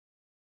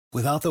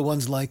Without the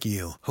ones like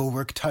you, who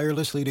work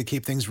tirelessly to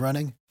keep things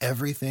running,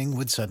 everything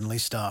would suddenly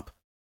stop.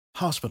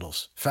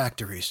 Hospitals,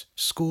 factories,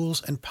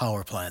 schools, and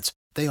power plants,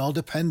 they all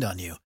depend on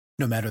you.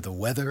 No matter the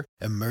weather,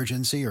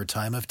 emergency, or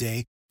time of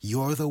day,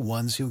 you're the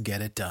ones who get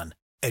it done.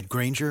 At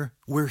Grainger,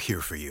 we're here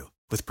for you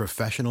with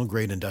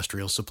professional-grade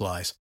industrial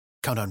supplies.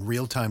 Count on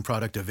real-time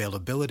product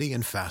availability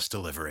and fast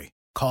delivery.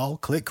 Call,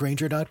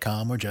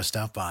 clickgrainger.com, or just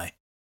stop by.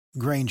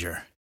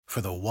 Grainger, for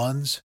the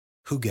ones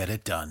who get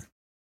it done.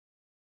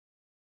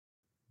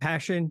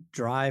 Passion,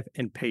 drive,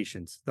 and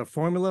patience. The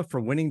formula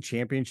for winning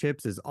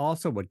championships is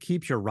also what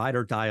keeps your ride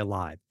or die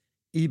alive.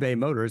 eBay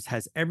Motors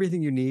has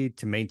everything you need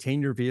to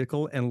maintain your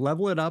vehicle and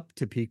level it up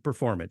to peak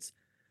performance.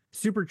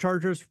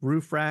 Superchargers,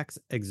 roof racks,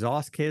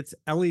 exhaust kits,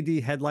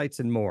 LED headlights,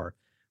 and more.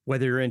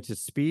 Whether you're into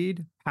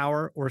speed,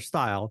 power, or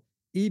style,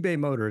 eBay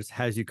Motors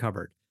has you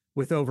covered.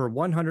 With over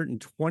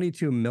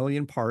 122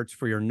 million parts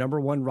for your number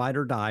one ride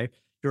or die,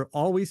 you'll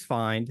always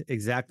find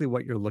exactly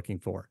what you're looking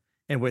for.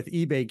 And with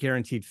eBay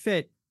Guaranteed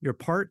Fit, your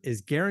part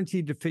is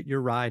guaranteed to fit your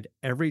ride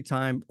every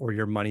time or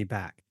your money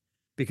back.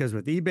 Because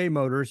with eBay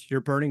Motors, you're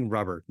burning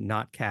rubber,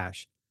 not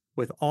cash.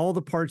 With all the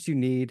parts you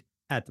need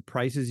at the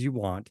prices you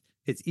want,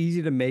 it's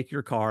easy to make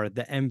your car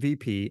the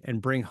MVP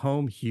and bring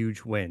home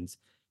huge wins.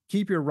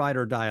 Keep your ride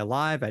or die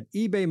alive at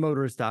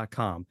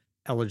ebaymotors.com.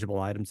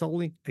 Eligible items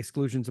only.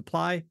 Exclusions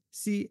apply.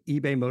 See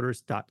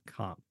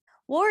ebaymotors.com.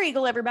 War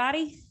Eagle,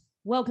 everybody.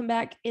 Welcome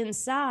back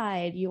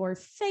inside your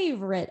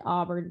favorite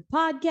Auburn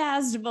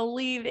podcast,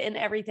 Believe in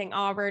Everything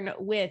Auburn,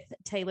 with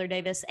Taylor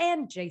Davis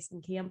and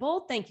Jason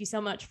Campbell. Thank you so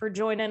much for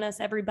joining us,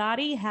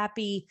 everybody.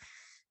 Happy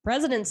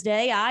President's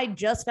Day. I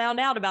just found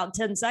out about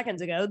 10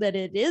 seconds ago that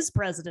it is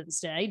President's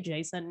Day.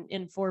 Jason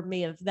informed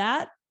me of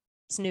that.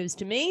 It's news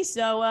to me.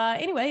 So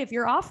anyway, if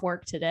you're off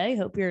work today,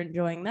 hope you're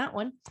enjoying that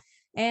one.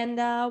 And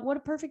what a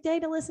perfect day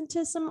to listen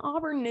to some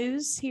Auburn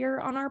news here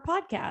on our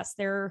podcast.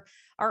 There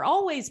are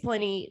always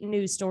plenty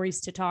news stories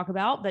to talk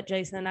about, but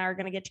Jason and I are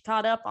going to get you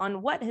caught up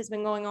on what has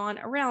been going on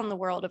around the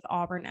world of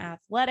Auburn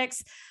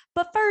athletics.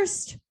 But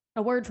first,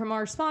 a word from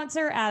our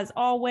sponsor, as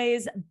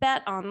always,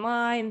 Bet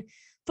Online.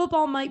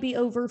 Football might be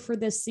over for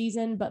this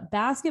season, but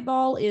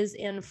basketball is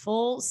in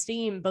full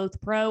steam,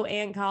 both pro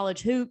and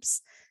college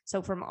hoops.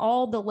 So from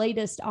all the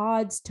latest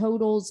odds,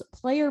 totals,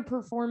 player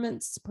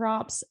performance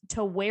props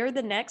to where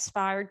the next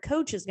fired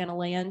coach is going to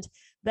land,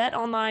 Bet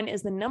Online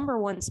is the number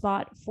one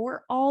spot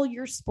for all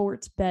your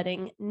sports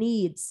betting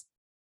needs.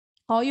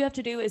 All you have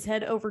to do is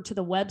head over to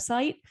the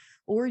website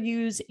or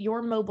use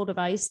your mobile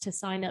device to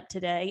sign up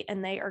today,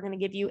 and they are going to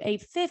give you a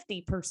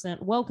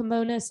 50% welcome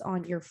bonus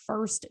on your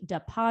first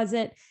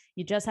deposit.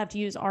 You just have to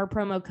use our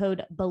promo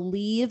code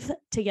BELIEVE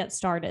to get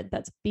started.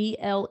 That's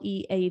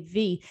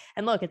BLEAV.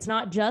 And look, it's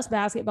not just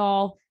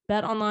basketball.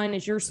 Bet Online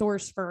is your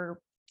source for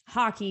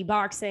hockey,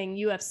 boxing,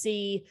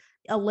 UFC,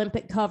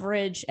 Olympic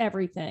coverage,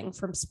 everything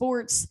from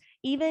sports,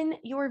 even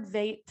your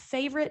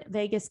favorite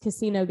Vegas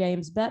casino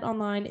games. Bet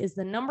Online is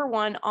the number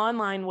one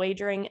online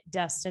wagering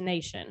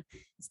destination.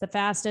 It's the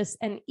fastest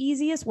and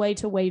easiest way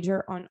to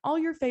wager on all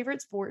your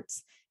favorite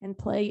sports and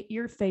play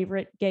your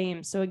favorite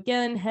games. So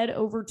again, head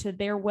over to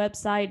their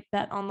website,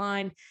 Bet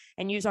Online,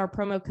 and use our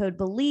promo code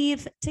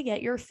BELIEVE to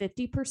get your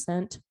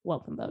 50%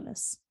 welcome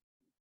bonus.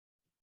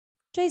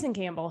 Jason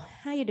Campbell,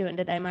 how you doing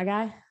today, my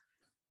guy?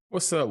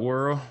 What's up,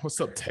 world?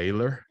 What's up,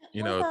 Taylor?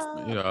 You know,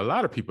 a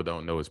lot of people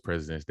don't know it's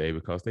President's Day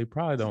because they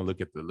probably don't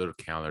look at the little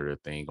calendar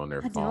thing on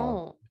their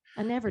phone.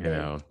 I never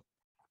did.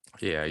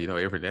 Yeah,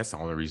 that's the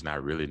only reason I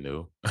really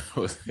knew.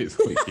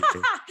 The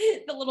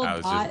little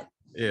dot.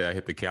 I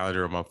hit the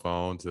calendar on my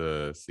phone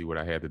to see what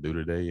I had to do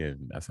today,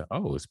 and I said,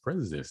 "Oh, it's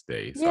President's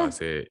Day." So I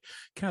said,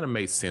 kind of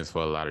made sense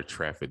for a lot of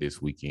traffic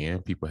this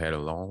weekend. People had a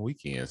long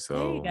weekend,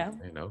 so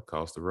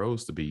caused the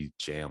roads to be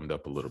jammed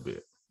up a little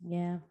bit.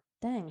 Yeah,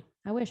 dang,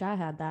 I wish I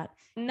had that.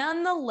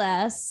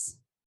 Nonetheless,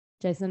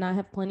 Jason and I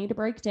have plenty to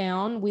break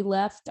down. We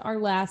left our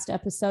last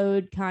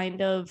episode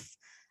kind of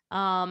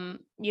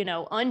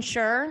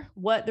unsure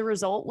what the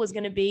result was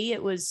going to be.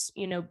 It was,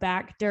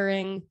 back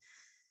during,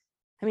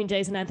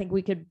 Jason, I think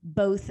we could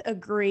both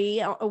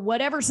agree,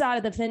 whatever side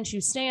of the fence you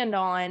stand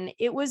on,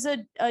 it was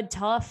a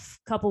tough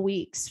couple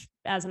weeks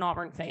as an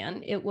Auburn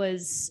fan. It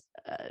was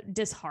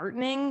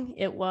disheartening.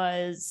 It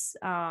was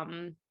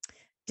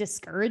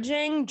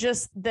discouraging,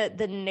 just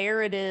the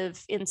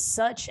narrative in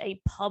such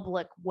a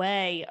public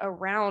way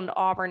around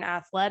Auburn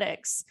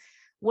athletics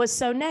was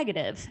so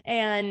negative.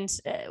 And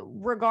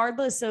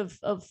regardless of,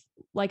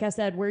 like I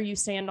said, where you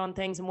stand on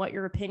things and what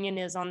your opinion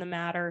is on the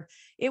matter,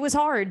 it was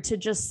hard to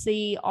just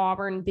see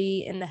Auburn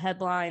be in the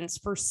headlines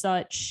for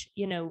such,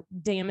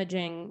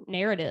 damaging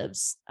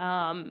narratives.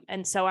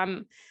 And so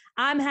I'm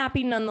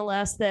happy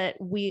nonetheless that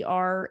we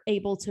are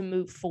able to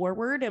move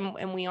forward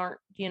and we aren't,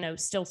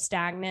 still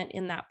stagnant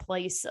in that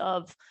place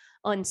of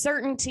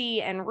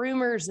uncertainty and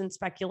rumors and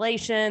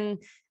speculation.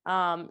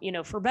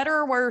 For better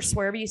or worse,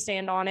 wherever you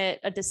stand on it,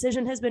 a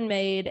decision has been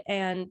made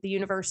and the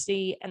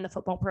university and the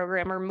football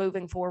program are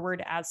moving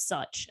forward as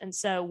such. And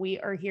so we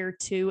are here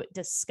to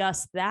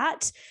discuss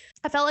that.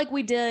 I felt like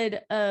we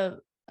did a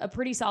a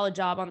pretty solid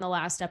job on the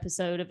last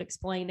episode of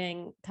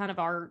explaining kind of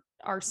our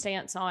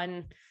stance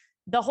on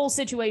the whole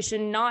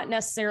situation, not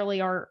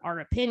necessarily our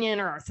opinion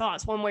or our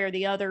thoughts one way or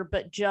the other,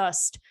 but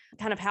just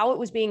kind of how it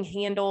was being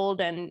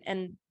handled and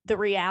the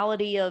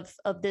reality of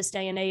this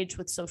day and age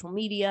with social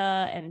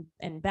media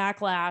and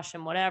backlash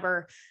and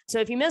whatever. So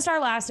if you missed our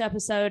last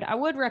episode, I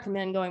would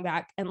recommend going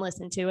back and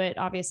listen to it.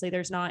 Obviously,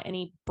 there's not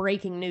any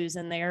breaking news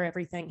in there.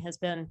 Everything has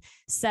been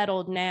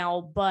settled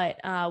now, but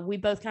we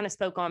both kind of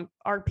spoke on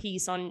our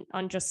piece on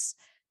just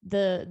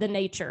the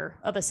nature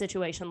of a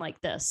situation like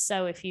this.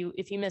 So if you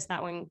missed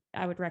that one,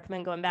 I would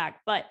recommend going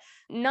back. But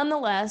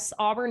nonetheless,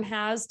 Auburn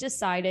has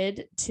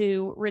decided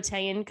to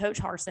retain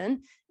Coach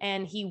Harsin,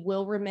 and he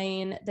will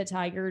remain the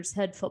Tigers'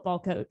 head football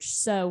coach.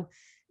 So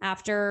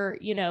after,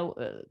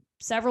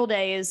 several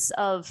days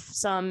of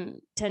some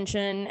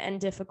tension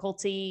and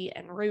difficulty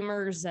and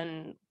rumors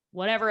and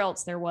whatever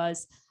else there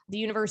was, the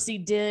university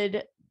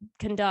did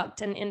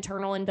conduct an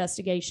internal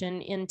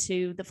investigation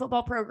into the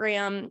football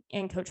program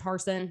and Coach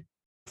Harsin.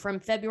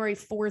 From February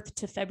 4th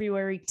to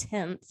February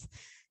 10th,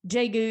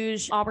 Jay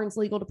Gouge, Auburn's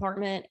legal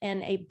department,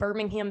 and a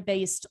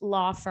Birmingham-based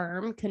law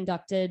firm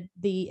conducted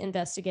the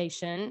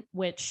investigation,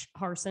 which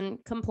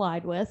Harsin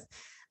complied with.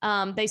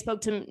 They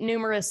spoke to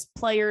numerous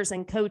players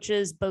and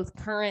coaches, both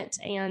current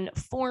and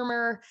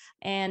former,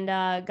 and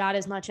got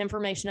as much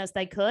information as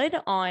they could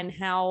on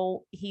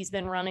how he's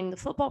been running the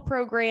football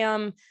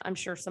program. I'm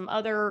sure some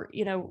other,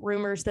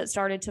 rumors that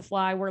started to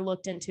fly were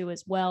looked into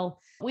as well.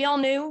 We all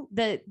knew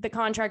that the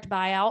contract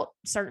buyout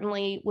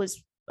certainly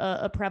was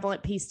a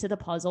prevalent piece to the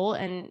puzzle,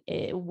 and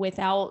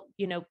without,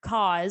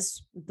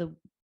 cause, the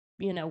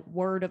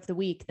word of the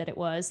week that it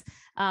was,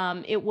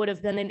 it would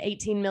have been an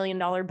 $18 million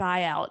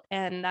buyout.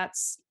 And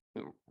that's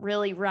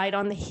really right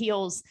on the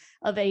heels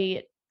of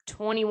a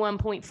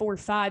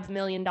 $21.45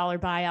 million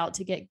buyout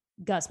to get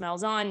Gus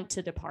Malzahn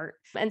to depart.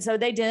 And so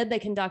they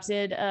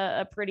conducted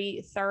a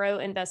pretty thorough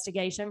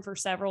investigation for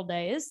several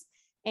days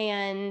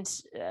and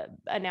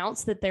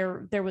announced that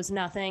there was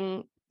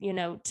nothing,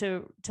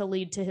 to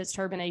lead to his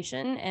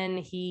termination. And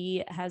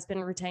he has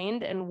been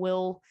retained and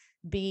will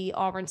be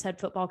Auburn's head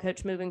football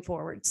coach moving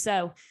forward.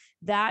 So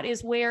that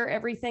is where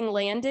everything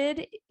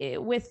landed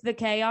with the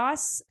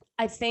chaos.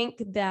 I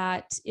think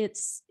that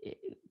it's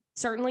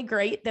certainly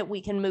great that we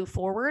can move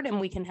forward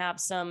and we can have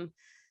some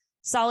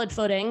solid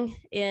footing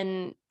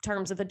in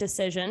terms of a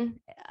decision.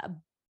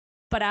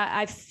 But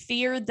I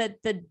fear that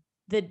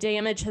the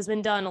damage has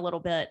been done a little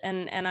bit.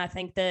 And I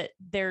think that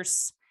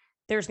there's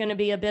going to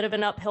be a bit of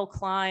an uphill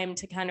climb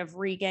to kind of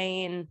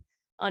regain,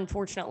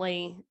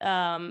 unfortunately,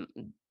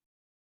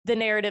 the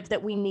narrative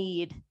that we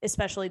need,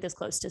 especially this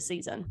close to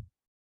season.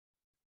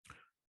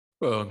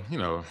 Well,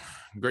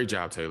 great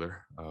job,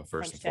 Taylor,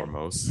 first and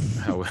foremost.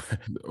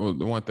 The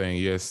one thing,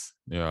 yes,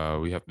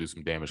 we have to do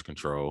some damage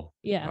control.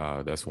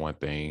 Yeah. That's one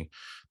thing.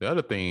 The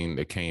other thing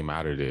that came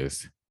out of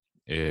this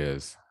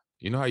is,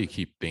 how you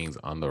keep things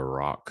under a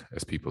rock,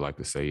 as people like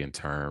to say in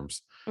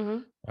terms.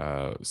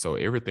 Mm-hmm. So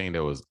everything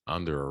that was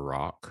under a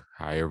rock,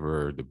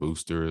 however the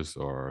boosters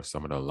or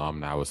some of the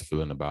alumni was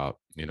feeling about,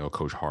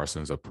 Coach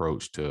Harsin's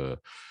approach to,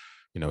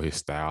 his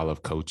style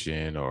of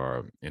coaching,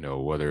 or,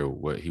 whether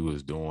what he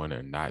was doing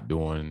or not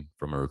doing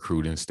from a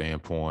recruiting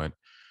standpoint,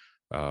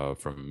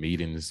 from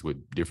meetings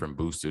with different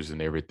boosters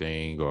and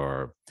everything,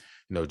 or,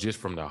 just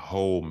from the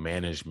whole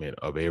management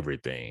of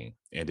everything.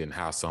 And then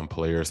how some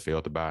players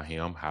felt about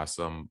him, how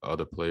some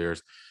other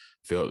players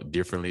felt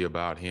differently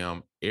about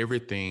him.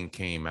 Everything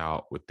came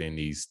out within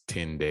these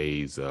 10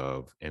 days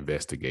of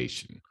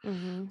investigation.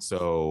 Mm-hmm.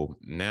 So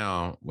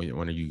now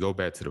when you go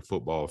back to the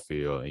football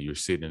field and you're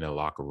sitting in the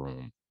locker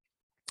room,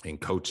 and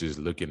coaches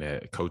looking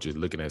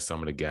at some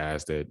of the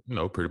guys that,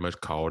 pretty much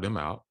called him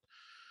out.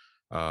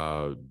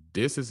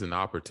 This is an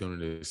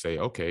opportunity to say,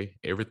 okay,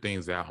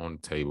 everything's out on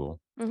the table.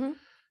 Mm-hmm.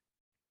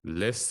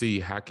 Let's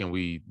see, how can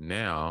we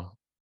now,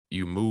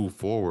 you move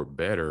forward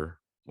better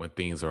when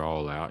things are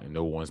all out and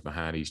no one's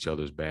behind each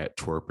other's back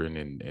twerping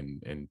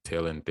and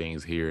telling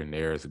things here and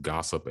there as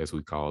gossip, as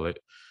we call it.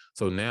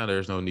 So now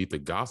there's no need to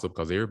gossip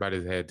because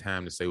everybody's had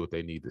time to say what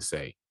they need to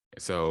say.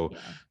 So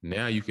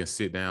now you can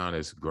sit down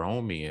as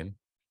grown men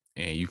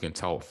and you can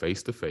talk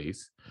face to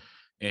face,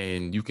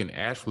 and you can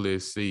actually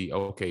see,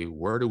 okay,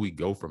 where do we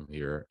go from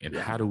here and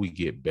how do we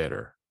get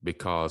better?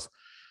 Because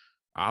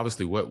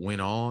obviously what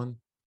went on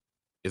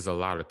is a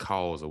lot of the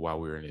cause of why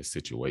we're in this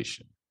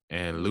situation,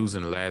 and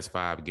losing the last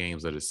 5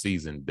 games of the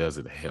season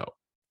doesn't help.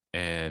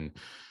 And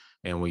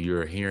when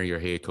you're hearing your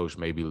head coach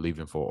may be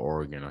leaving for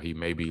Oregon, or he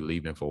may be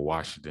leaving for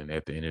Washington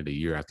at the end of the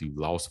year after you've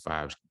lost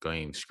 5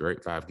 games straight,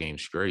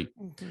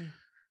 mm-hmm.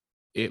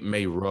 It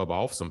may rub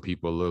off some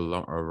people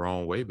a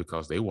wrong way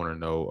because they want to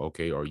know,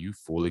 okay, are you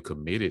fully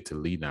committed to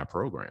leading our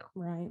program?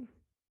 Right.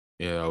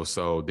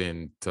 So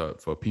then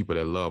for people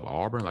that love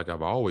Auburn, like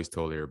I've always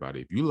told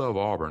everybody, if you love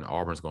Auburn,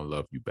 Auburn's going to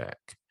love you back.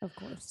 Of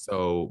course.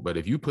 So, but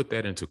if you put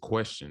that into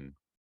question,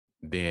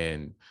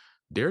 then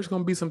there's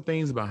going to be some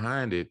things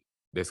behind it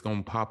that's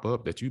going to pop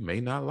up that you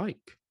may not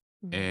like.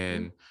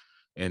 Mm-hmm.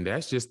 And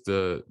that's just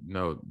the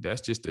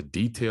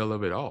detail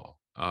of it all.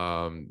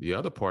 The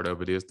other part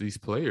of it is these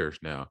players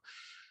now.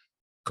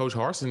 Coach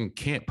Harsin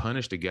can't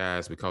punish the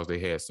guys because they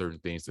had certain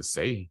things to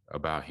say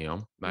about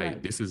him.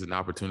 Like, this is an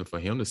opportunity for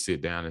him to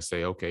sit down and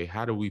say, okay,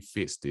 how do we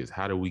fix this?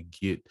 How do we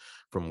get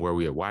from where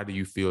we are? Why do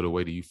you feel the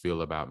way that you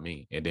feel about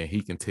me? And then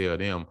he can tell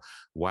them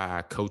why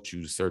I coach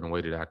you a certain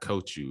way that I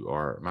coach you,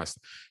 or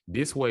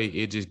this way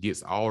it just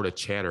gets all the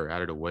chatter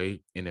out of the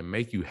way, and it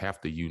make you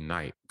have to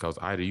unite, because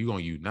either you're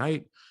going to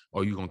unite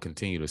or you're going to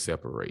continue to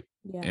separate.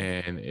 Yeah.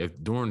 And if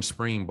during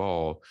spring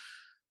ball,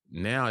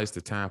 now it's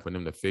the time for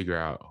them to figure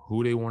out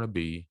who they want to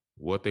be,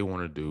 what they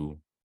want to do,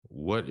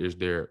 what is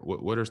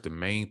the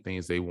main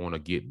things they want to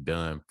get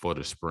done for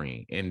the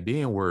spring, and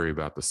then worry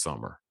about the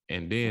summer.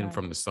 And then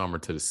from the summer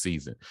to the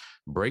season,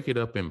 break it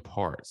up in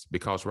parts,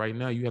 because right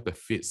now you have to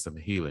fit some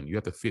healing. You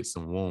have to fit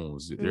some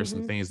wounds. There's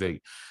some things they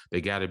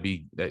got to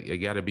be,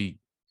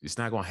 it's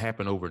not going to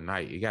happen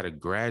overnight. You got to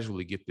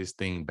gradually get this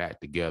thing back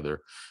together,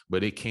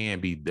 but it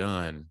can be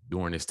done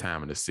during this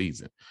time of the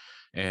season.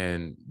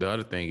 And the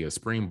other thing is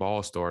spring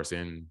ball starts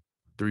in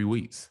 3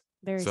 weeks.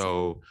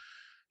 So,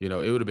 it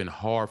would have been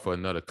hard for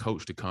another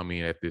coach to come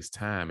in at this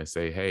time and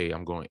say, hey,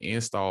 I'm going to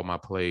install my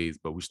plays,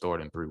 but we start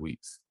in 3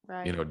 weeks.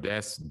 Right.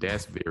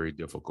 That's very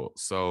difficult.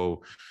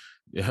 So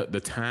the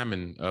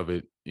timing of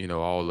it,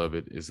 all of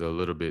it is a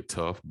little bit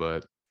tough,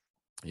 but,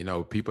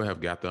 people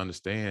have got to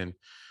understand,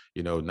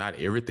 not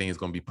everything is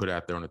going to be put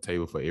out there on the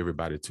table for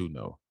everybody to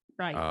know.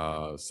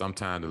 Right.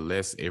 Sometimes the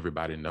less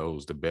everybody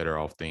knows, the better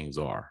off things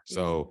are.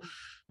 So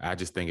I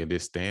just think at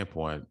this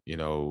standpoint,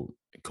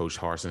 Coach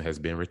Harsin has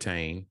been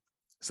retained.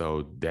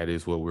 So that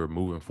is what we're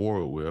moving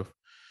forward with.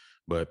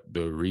 But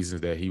the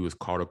reasons that he was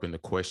caught up in the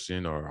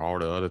question or all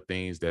the other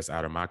things, that's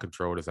out of my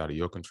control, that's out of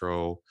your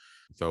control.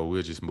 So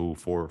we'll just move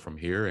forward from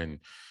here.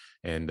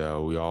 And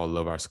we all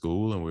love our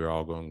school, and we're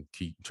all going to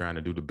keep trying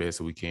to do the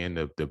best we can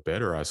to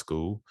better our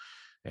school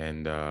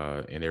and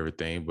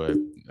everything. But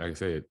like I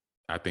said,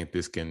 I think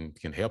this can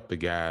help the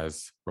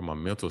guys from a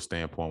mental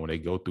standpoint when they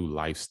go through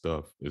life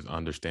stuff, is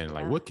understanding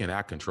like, what can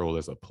I control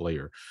as a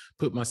player?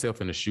 Put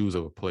myself in the shoes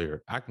of a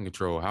player. I can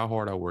control how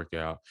hard I work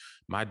out,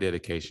 my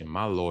dedication,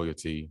 my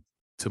loyalty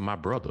to my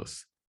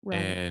brothers.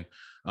 Right. And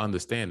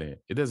understanding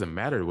it doesn't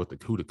matter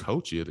who the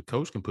coach is. The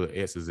coach can put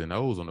S's and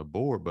O's on the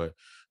board, but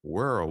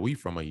where are we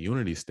from a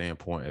unity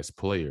standpoint as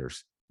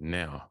players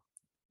now?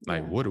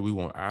 Like, what do we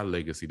want our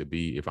legacy to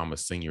be if I'm a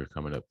senior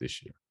coming up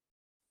this year?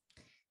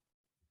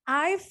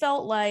 I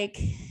felt like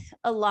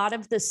a lot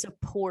of the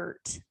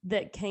support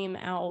that came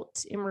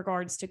out in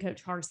regards to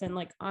Coach Harsin,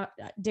 like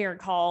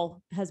Derek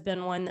Hall has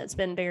been one that's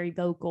been very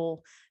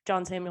vocal.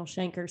 John Samuel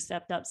Shanker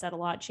stepped up, said a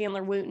lot.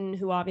 Chandler Wooten,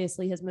 who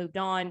obviously has moved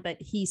on, but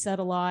he said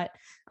a lot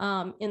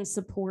in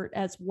support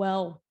as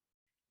well.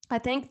 I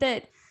think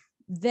that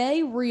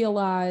they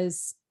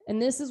realize,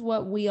 and this is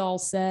what we all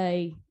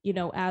say,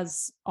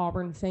 as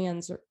Auburn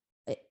fans,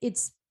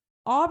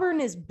 Auburn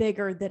is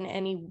bigger than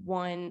any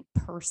one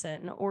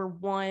person or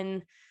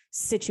one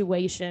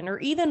situation or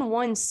even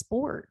one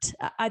sport.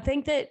 I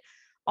think that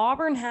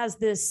Auburn has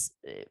this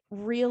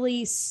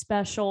really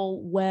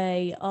special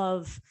way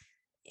of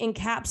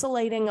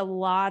encapsulating a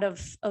lot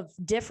of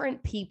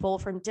different people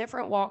from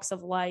different walks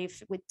of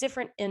life with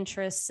different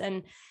interests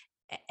and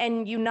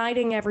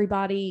uniting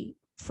everybody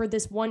for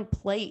this one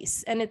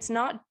place. And it's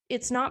not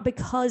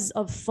because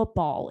of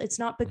football. It's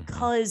not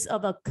because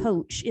of a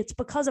coach. It's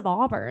because of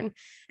Auburn.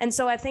 And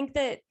so I think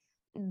that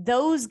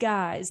those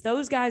guys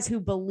who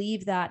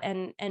believe that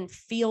and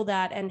feel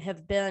that and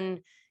have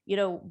been,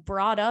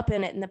 brought up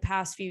in it in the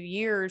past few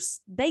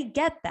years, they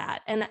get that.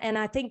 And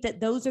I think that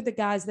those are the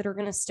guys that are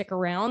going to stick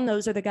around.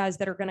 Those are the guys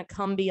that are going to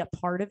come be a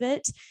part of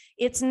it.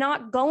 It's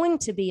not going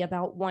to be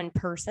about one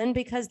person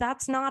because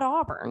that's not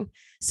Auburn.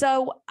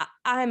 So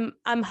I'm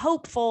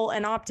hopeful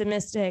and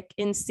optimistic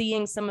in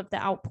seeing some of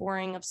the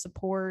outpouring of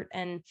support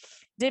and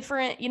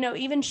different,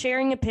 even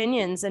sharing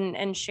opinions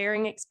and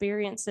sharing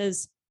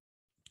experiences,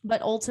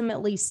 but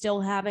ultimately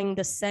still having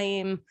the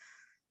same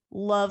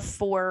love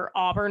for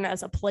Auburn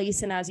as a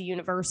place and as a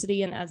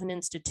university and as an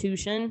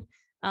institution.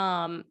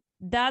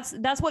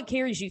 That's what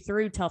carries you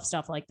through tough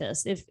stuff like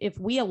this. If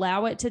we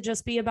allow it to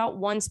just be about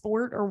one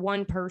sport or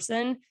one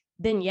person,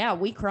 then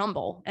we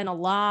crumble and a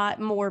lot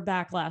more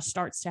backlash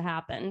starts to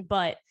happen.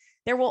 But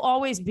there will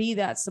always be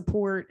that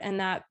support and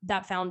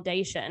that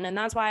foundation. And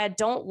that's why I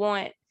don't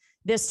want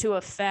this to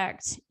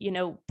affect,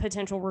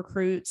 potential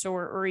recruits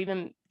or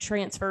even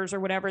transfers or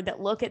whatever that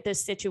look at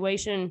this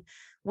situation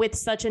with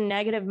such a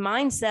negative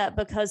mindset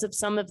because of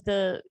some of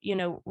the,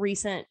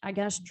 recent, I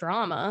guess,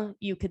 drama,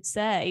 you could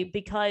say,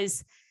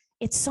 because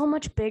it's so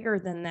much bigger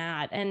than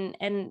that.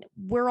 And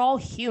we're all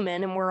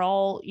human and we're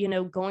all,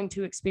 going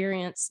to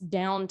experience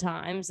down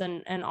times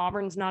and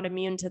Auburn's not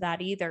immune to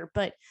that either.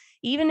 But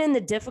even in the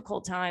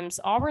difficult times,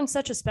 Auburn's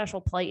such a special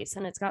place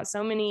and it's got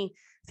so many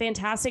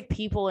fantastic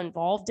people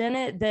involved in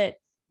it that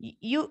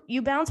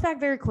you bounce back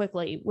very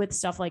quickly with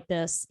stuff like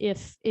this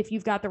if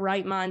you've got the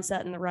right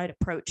mindset and the right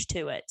approach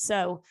to it.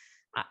 So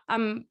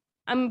I'm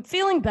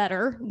feeling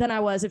better than I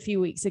was a few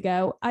weeks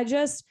ago.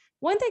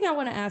 One thing I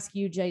want to ask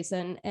you,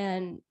 Jason,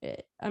 and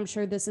I'm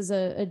sure this is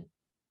a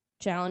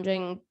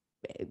challenging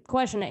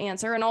question to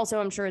answer. And also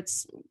I'm sure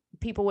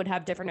people would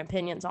have different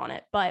opinions on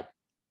it, but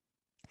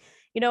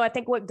I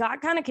think what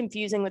got kind of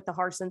confusing with the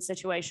Harsin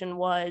situation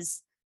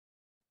was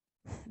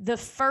the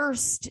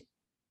first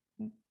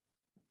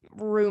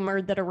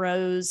rumor that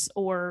arose,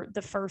 or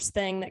the first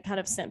thing that kind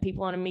of sent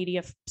people on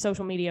a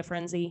social media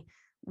frenzy,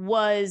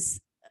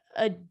 was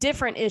a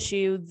different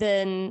issue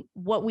than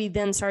what we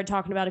then started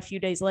talking about a few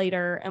days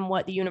later and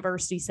what the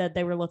university said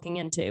they were looking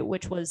into,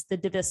 which was the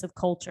divisive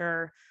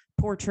culture,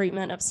 poor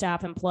treatment of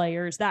staff and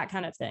players, that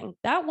kind of thing.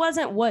 That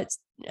wasn't what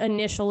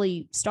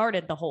initially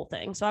started the whole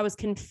thing. So I was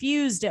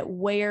confused at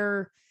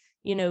where,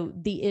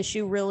 the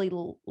issue really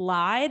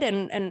lied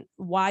and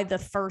why the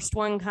first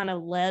one kind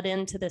of led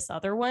into this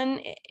other one.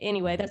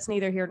 Anyway, that's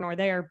neither here nor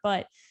there.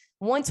 But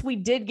once we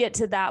did get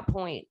to that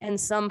point and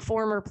some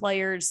former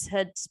players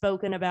had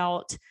spoken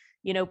about,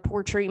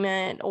 poor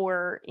treatment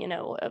or,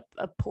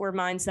 a poor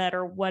mindset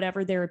or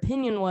whatever their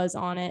opinion was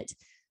on it,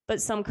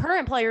 but some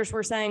current players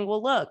were saying,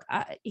 well, look,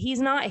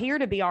 he's not here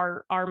to be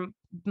our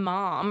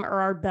mom or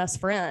our best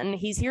friend.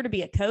 He's here to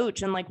be a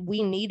coach. And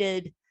we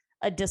needed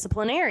a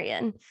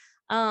disciplinarian.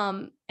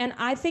 And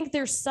I think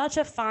there's such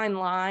a fine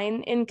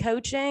line in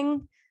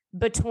coaching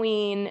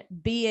between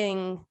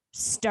being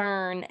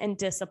stern and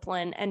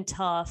disciplined and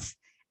tough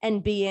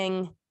and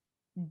being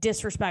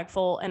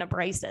disrespectful and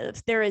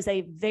abrasive. There is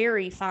a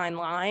very fine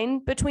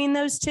line between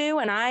those two.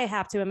 And I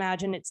have to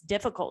imagine it's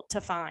difficult to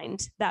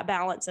find that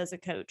balance as a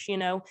coach.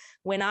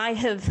 When I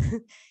have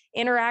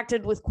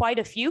interacted with quite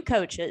a few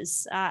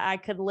coaches, I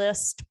could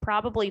list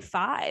probably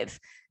 5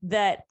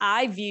 that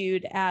I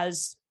viewed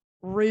as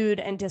rude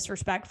and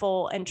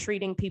disrespectful and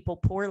treating people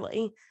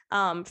poorly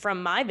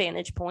from my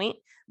vantage point.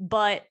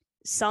 But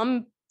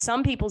some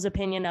people's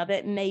opinion of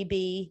it may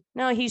be,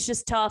 no, he's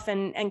just tough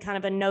and kind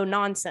of a no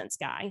nonsense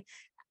guy.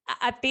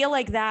 I feel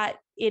like that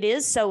it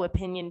is so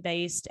opinion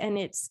based, and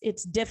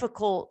it's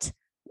difficult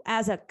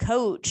as a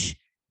coach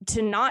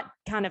to not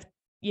kind of,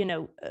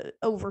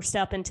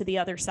 overstep into the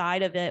other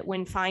side of it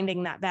when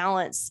finding that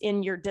balance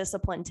in your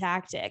discipline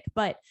tactic.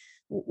 But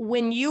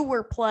when you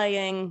were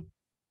playing,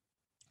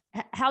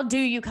 how do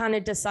you kind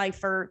of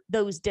decipher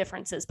those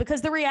differences?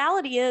 Because the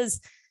reality is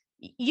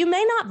you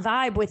may not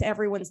vibe with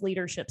everyone's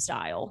leadership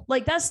style.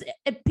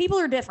 People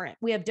are different.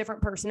 We have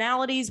different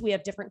personalities. We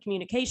have different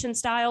communication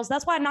styles.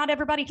 That's why not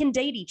everybody can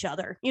date each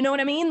other. You know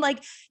what I mean?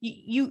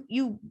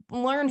 You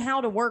learn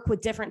how to work with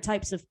different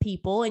types of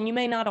people, and you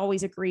may not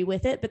always agree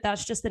with it, but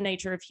that's just the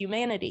nature of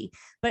humanity.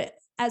 But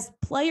as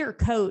player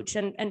coach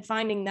and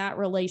finding that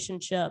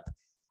relationship,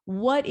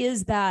 what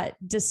is that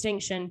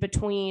distinction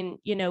between,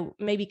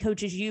 maybe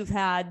coaches you've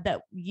had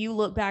that you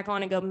look back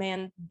on and go,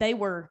 man, they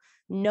were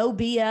no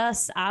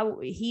BS.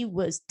 He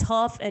was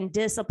tough and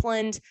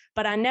disciplined,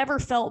 but I never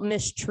felt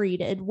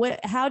mistreated.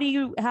 How do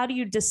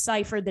you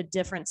decipher the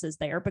differences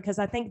there? Because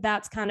I think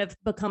that's kind of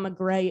become a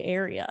gray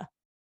area.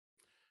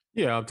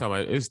 Yeah, I'm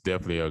talking about, it's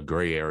definitely a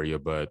gray area,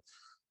 but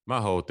my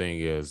whole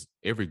thing is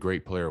every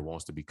great player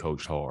wants to be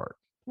coached hard.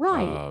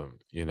 Right.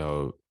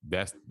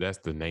 That's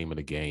the name of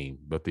the game.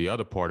 But the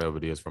other part of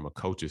it is, from a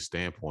coach's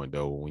standpoint,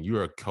 though, when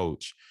you're a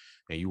coach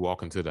and you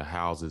walk into the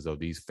houses of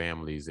these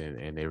families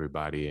and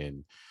everybody,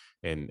 and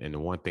the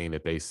one thing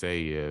that they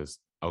say is,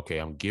 okay,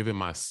 I'm giving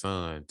my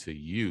son to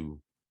you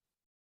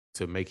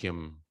to make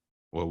him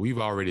what we've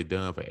already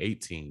done for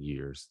 18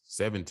 years,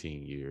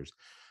 17 years.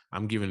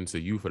 I'm giving it to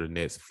you for the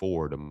next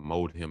 4 to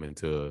mold him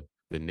into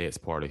the next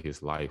part of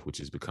his life, which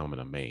is becoming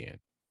a man.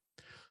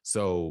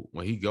 So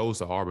when he goes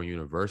to Auburn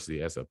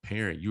University, as a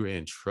parent, you're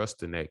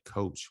entrusting that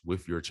coach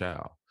with your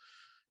child.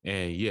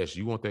 And yes,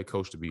 you want that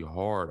coach to be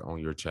hard on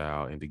your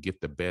child and to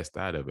get the best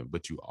out of him,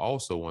 but you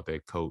also want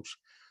that coach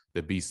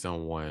to be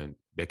someone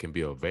that can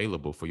be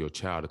available for your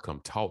child to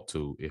come talk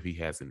to if he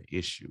has an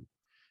issue,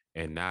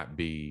 and not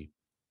be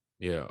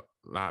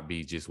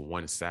just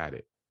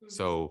one-sided. Mm-hmm.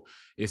 So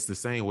it's the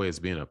same way as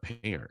being a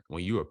parent.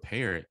 When you're a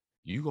parent,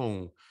 you're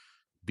going to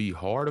be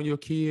hard on your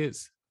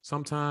kids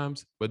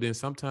sometimes, but then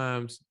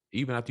sometimes,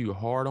 even after you're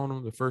hard on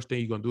them, the first thing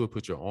you're going to do is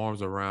put your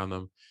arms around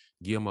them,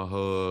 give them a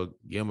hug,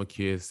 give them a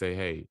kiss, say,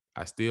 hey,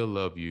 I still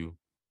love you.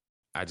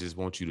 I just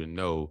want you to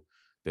know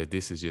that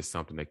this is just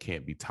something that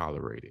can't be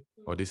tolerated,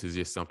 or this is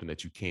just something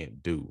that you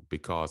can't do,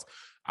 because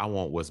I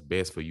want what's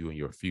best for you in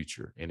your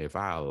future. And if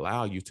I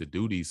allow you to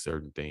do these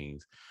certain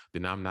things,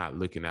 then I'm not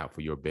looking out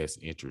for your best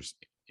interest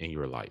in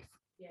your life.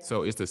 Yeah.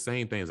 So it's the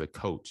same thing as a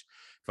coach.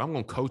 If I'm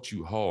going to coach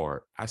you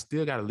hard, I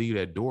still got to leave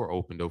that door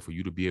open, though, for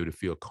you to be able to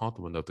feel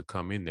comfortable enough to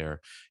come in there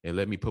and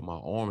let me put my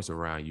arms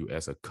around you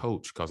as a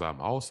coach, because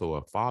I'm also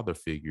a father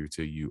figure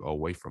to you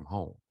away from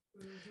home.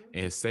 Mm-hmm.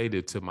 And say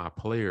that to my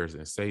players,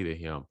 and say to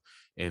him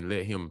and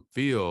let him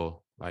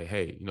feel like,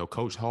 hey,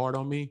 coach hard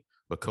on me,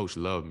 but coach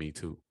love me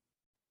too.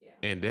 Yeah.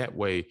 And that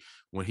way,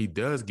 when he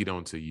does get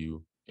onto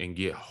you and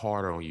get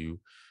hard on you,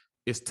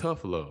 it's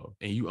tough love,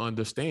 and you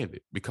understand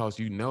it, because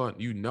you know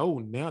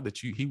now that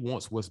he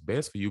wants what's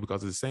best for you.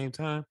 Because at the same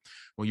time,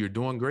 when you're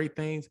doing great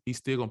things, he's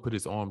still gonna put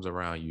his arms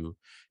around you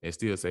and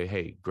still say,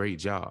 hey, great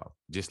job.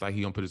 Just like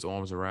he gonna put his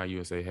arms around you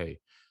and say, hey,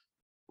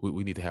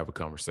 we need to have a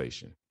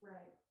conversation. Right.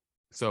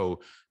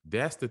 So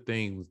that's the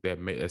things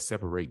that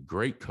separate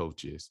great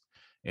coaches,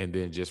 and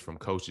then just from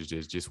coaches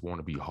that just want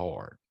to be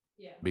hard.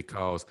 Yeah.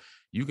 Because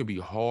you can be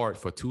hard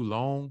for too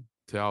long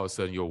till all of a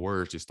sudden your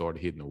words just start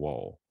hitting the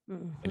wall.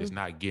 Mm-hmm. And it's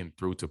not getting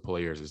through to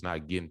players. It's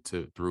not getting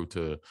through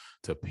to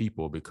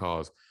people,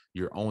 because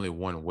you're only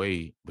one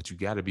way, but you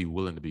got to be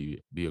willing to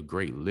be a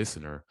great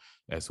listener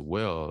as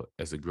well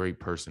as a great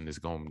person that's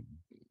going to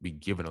be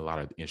given a lot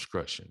of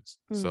instructions.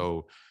 Mm-hmm.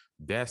 So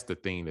that's the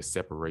thing that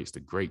separates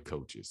the great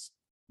coaches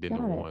than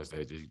the ones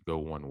that just go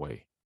one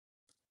way.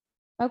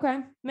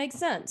 Okay. Makes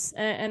sense.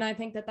 And I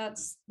think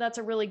that's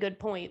a really good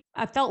point.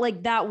 I felt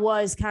like that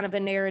was kind of a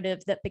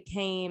narrative that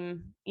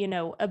became,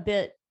 a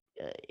bit,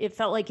 it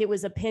felt like it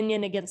was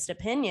opinion against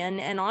opinion.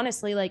 And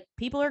honestly, like,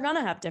 people are going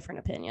to have different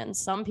opinions.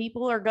 Some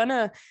people are going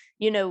to,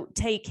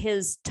 take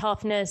his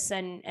toughness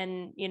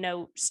and,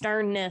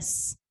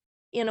 sternness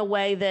in a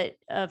way that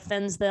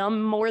offends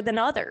them more than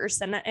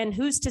others. And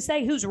who's to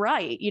say who's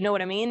right? You know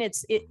what I mean?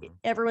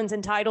 Everyone's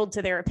entitled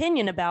to their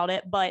opinion about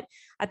it. But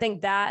I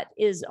think that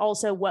is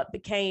also what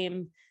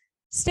became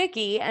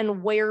sticky,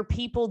 and where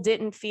people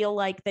didn't feel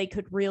like they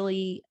could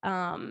really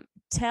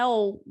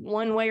tell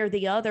one way or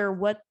the other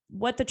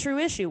what the true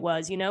issue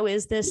was.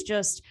 Is this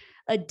just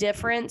a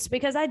difference?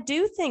 Because I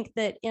do think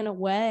that in a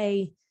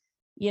way,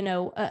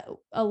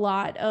 a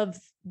lot of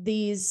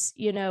these,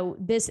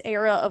 this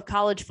era of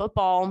college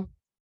football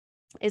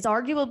is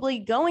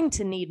arguably going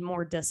to need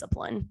more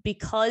discipline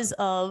because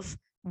of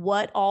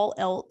what all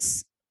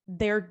else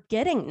they're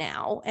getting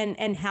now.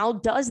 And how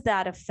does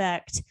that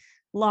affect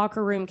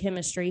locker room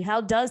chemistry? How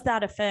does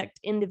that affect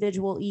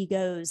individual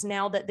egos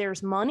now that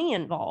there's money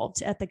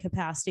involved at the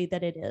capacity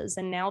that it is?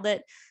 And now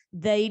that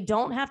they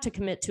don't have to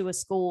commit to a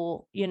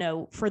school,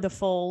 for the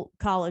full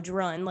college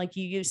run like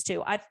you used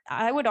to.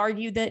 I would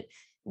argue that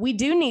we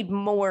do need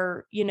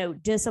more,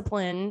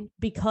 discipline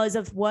because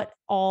of what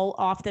all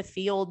off the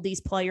field these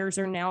players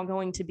are now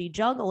going to be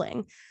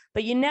juggling.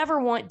 But you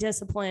never want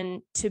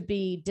discipline to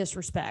be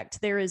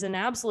disrespect. There is an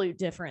absolute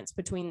difference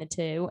between the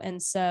two.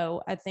 And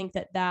so I think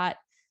that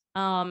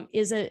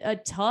is a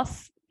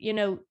tough,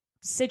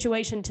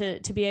 situation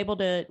to be able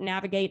to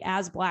navigate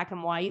as black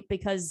and white,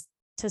 because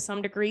to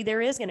some degree,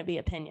 there is going to be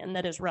opinion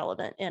that is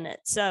relevant in it.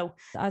 So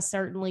I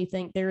certainly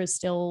think there is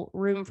still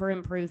room for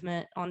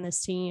improvement on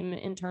this team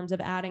in terms of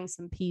adding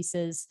some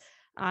pieces.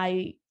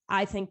 I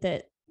think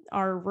that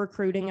our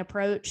recruiting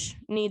approach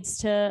needs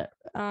to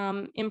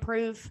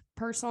improve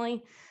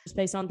personally, just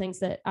based on things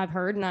that I've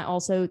heard. And I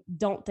also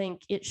don't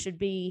think it should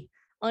be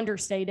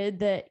understated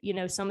that,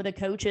 some of the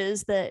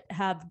coaches that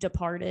have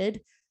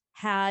departed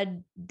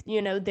had,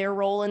 their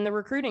role in the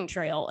recruiting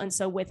trail. And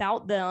so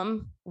without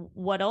them,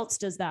 what else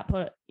does that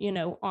put,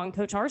 on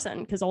Coach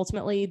Harsin? Because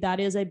ultimately that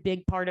is a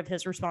big part of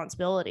his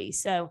responsibility.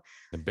 So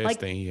the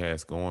best thing he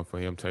has going for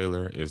him,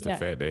 Taylor, is the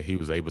fact that he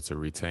was able to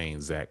retain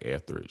Zach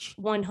Etheridge.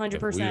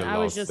 100%. I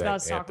was just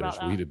about to talk about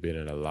that. We'd have been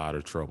in a lot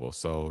of trouble.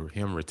 So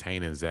him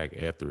retaining Zach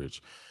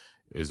Etheridge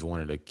is one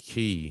of the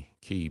key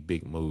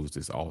big moves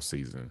this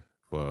offseason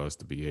for us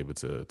to be able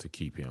to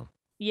keep him.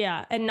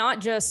 Yeah. And not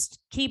just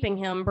keeping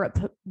him,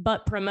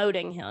 but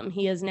promoting him.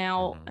 He is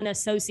now an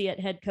associate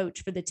head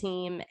coach for the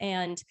team.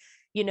 And,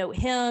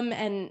 him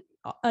and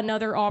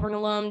another Auburn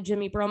alum,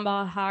 Jimmy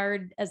Brumbaugh,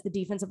 hired as the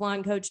defensive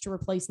line coach to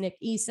replace Nick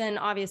Eason.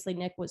 Obviously,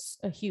 Nick was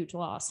a huge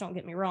loss, don't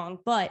get me wrong,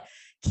 but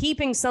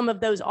keeping some of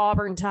those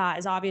Auburn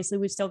ties. Obviously,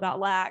 we've still got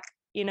Lack,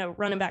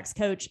 running backs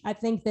coach. I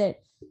think that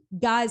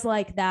guys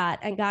like that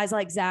and guys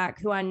like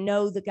Zach, who I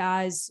know the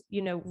guys,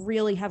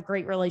 really have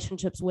great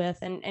relationships with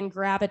and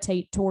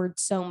gravitate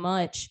towards so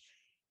much,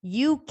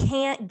 you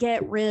can't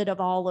get rid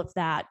of all of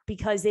that,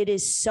 because it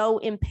is so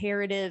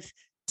imperative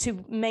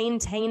to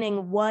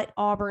maintaining what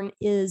Auburn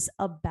is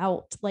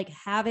about. Like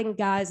having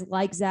guys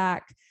like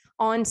Zach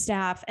on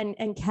staff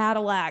and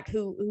Cadillac,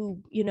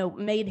 who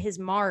made his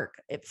mark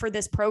for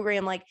this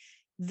program, like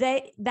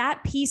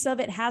that piece of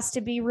it has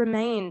to be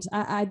remained.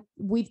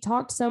 We've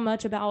talked so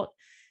much about,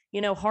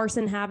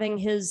 Harsin having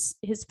his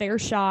fair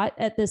shot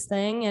at this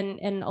thing.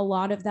 And a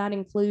lot of that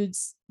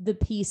includes the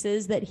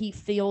pieces that he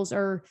feels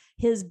are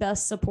his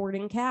best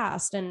supporting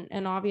cast.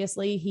 And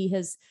obviously he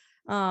has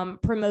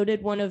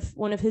promoted one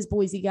of his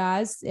Boise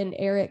guys, and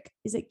Eric,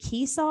 is it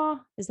Keesaw?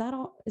 Is that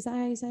how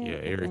you say it?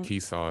 Yeah, Eric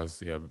Keesaw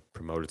is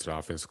promoted to the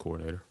offensive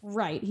coordinator.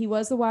 Right. He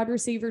was the wide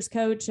receivers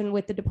coach, and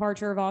with the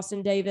departure of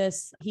Austin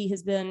Davis, he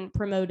has been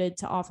promoted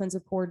to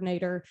offensive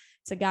coordinator.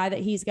 It's a guy that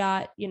he's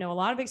got, a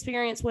lot of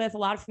experience with, a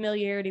lot of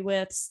familiarity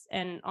with,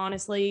 and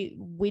honestly,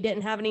 we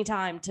didn't have any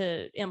time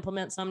to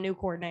implement some new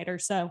coordinator.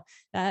 So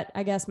that,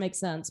 I guess, makes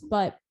sense.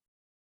 But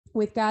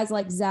with guys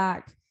like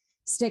Zach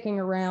sticking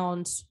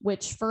around,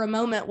 which for a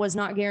moment was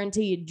not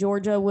guaranteed,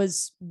 Georgia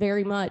was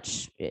very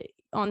much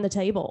on the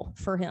table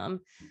for him.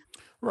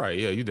 Right.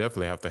 Yeah, you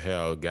definitely have to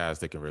have guys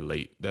that can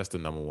relate. That's the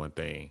number one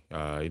thing.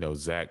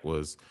 Zach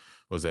was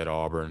at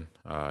Auburn.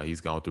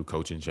 He's gone through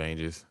coaching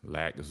changes.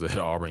 Lack was at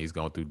Auburn. He's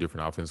gone through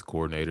different offensive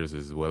coordinators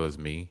as well as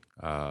me.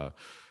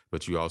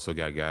 But you also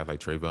got guys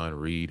like Trayvon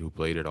Reed, who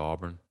played at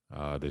Auburn.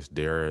 There's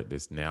Derek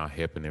that's now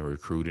helping in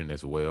recruiting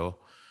as well.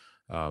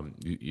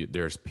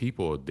 there's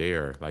people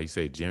there, like you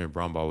say, Jimmy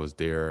Brumbaugh was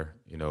there,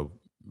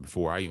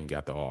 before I even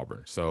got to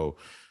Auburn. So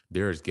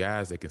there's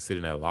guys that can sit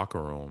in that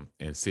locker room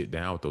and sit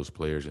down with those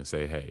players and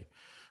say, hey,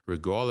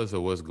 regardless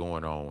of what's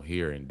going on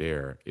here and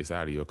there, it's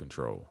out of your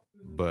control.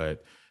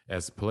 But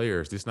as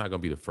players, this is not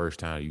going to be the first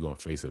time you're going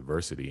to face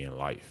adversity in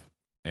life.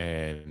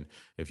 And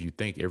if you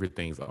think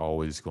everything's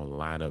always going to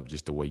line up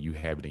just the way you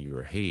have it in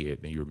your head,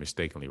 then you're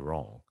mistakenly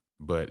wrong.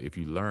 But if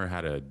you learn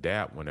how to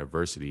adapt when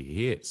adversity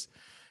hits,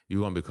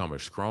 you're going to become a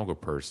stronger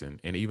person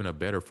and even a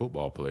better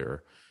football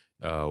player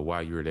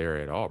while you're there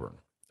at Auburn.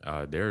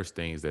 There's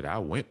things that I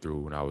went through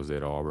when I was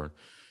at Auburn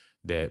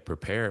that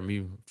prepared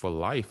me for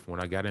life when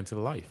I got into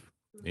life.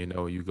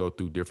 You go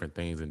through different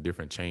things and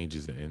different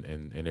changes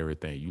and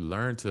everything. You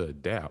learn to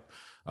adapt.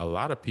 A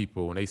lot of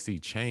people, when they see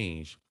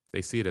change,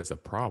 they see it as a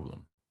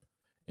problem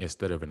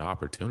instead of an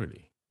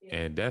opportunity. Yeah.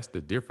 And that's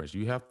the difference.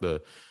 You have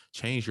to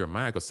change your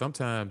mind, because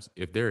sometimes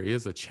if there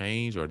is a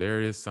change or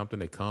there is something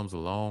that comes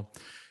along,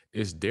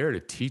 it's there to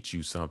teach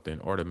you something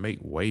or to make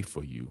way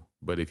for you.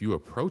 But if you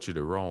approach it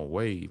the wrong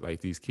way, like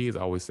these kids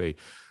always say,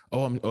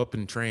 oh, I'm up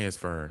and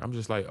transferring. I'm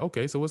just like,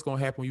 okay, so what's going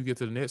to happen when you get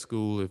to the next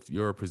school if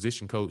your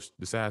position coach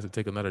decides to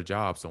take another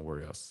job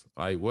somewhere else?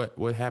 Like,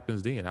 what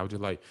happens then? I was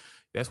just like,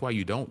 that's why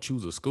you don't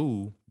choose a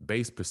school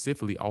based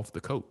specifically off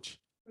the coach.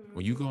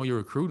 When you go on your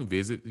recruiting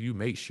visit, you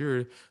make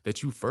sure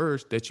that you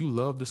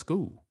love the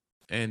school.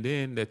 And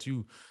then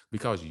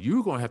because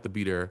you're going to have to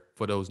be there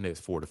for those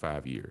next 4 to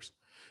 5 years.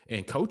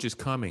 And coaches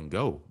come and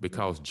go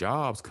because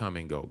jobs come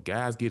and go.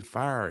 Guys get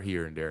fired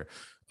here and there.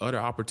 Other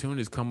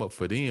opportunities come up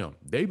for them.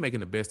 They're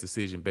making the best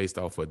decision based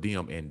off of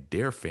them and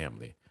their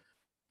family.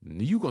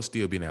 You're going to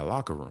still be in that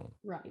locker room.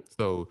 Right.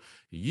 So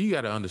you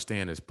got to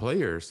understand as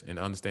players and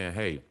understand,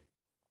 hey,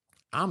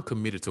 I'm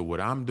committed to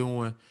what I'm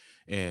doing,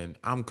 and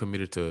I'm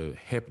committed to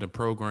helping the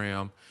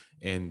program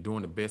and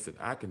doing the best that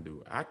I can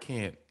do. I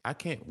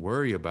can't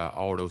worry about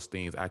all those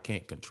things I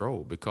can't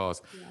control,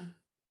 because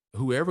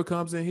whoever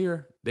comes in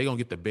here, they're going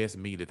to get the best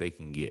me that they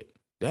can get.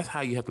 That's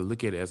how you have to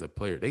look at it as a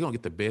player. They're going to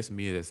get the best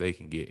me that they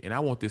can get. And I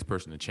want this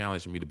person to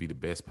challenge me to be the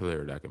best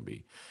player that I can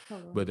be.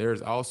 But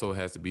there's also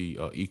has to be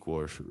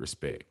equal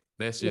respect.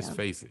 Let's just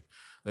face it.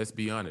 Let's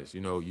be honest.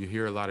 You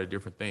hear a lot of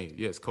different things.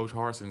 Yes, Coach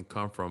Harsin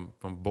come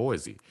from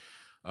Boise.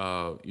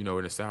 In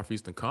the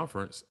Southeastern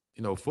Conference,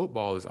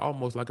 football is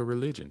almost like a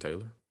religion,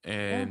 Taylor.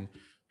 And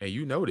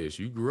you know this,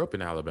 you grew up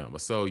in Alabama.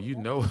 So,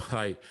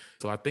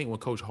 so I think when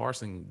Coach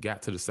Harsin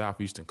got to the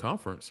Southeastern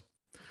Conference,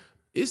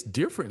 it's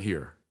different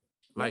here.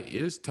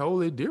 It's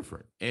totally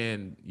different.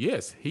 And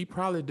yes, he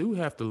probably do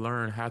have to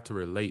learn how to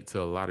relate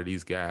to a lot of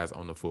these guys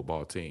on the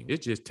football team.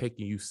 It's just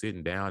taking you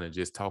sitting down and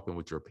just talking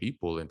with your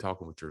people and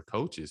talking with your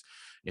coaches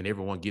and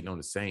everyone getting on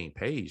the same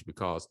page,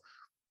 because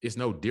it's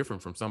no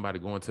different from somebody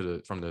going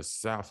from the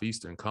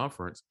Southeastern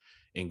Conference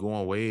and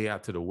going way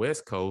out to the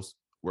West Coast,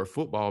 where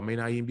football may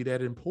not even be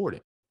that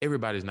important.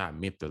 Everybody's not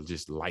meant to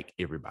just like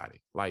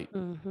everybody.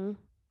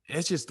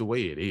 That's just the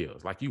way it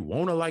is. You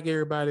want to like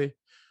everybody,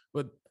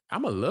 but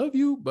I'm going to love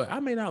you, but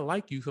I may not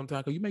like you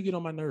sometimes because you may get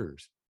on my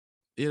nerves,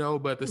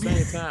 but at the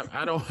same time,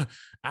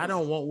 I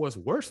don't want what's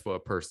worse for a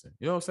person.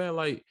 You know what I'm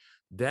saying?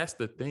 That's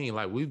the thing.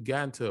 We've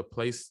gotten to a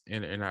place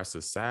in our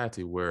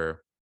society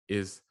where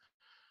is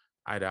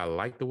either I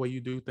like the way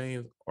you do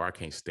things or I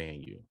can't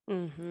stand you.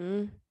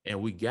 Mm-hmm.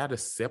 And we got to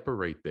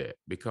separate that,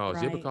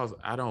 because just because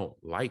I don't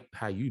like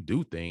how you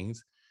do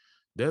things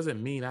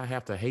doesn't mean I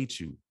have to hate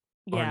you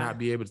or not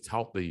be able to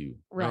talk to you.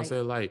 Right. You know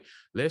what I'm saying?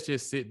 Let's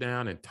just sit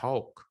down and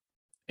talk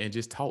and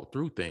just talk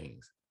through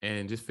things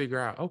and just figure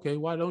out, okay,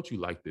 why don't you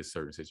like this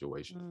certain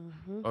situation?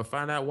 Mm-hmm. Or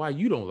find out why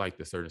you don't like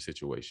the certain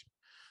situation.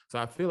 So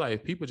I feel like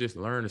if people just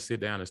learn to sit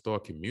down and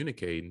start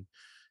communicating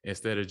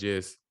instead of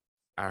just,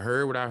 I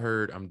heard what I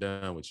heard, I'm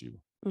done with you.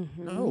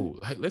 Mm-hmm. No,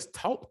 let's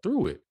talk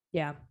through it.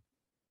 Yeah.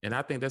 And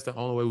I think that's the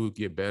only way we'll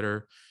get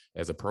better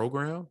as a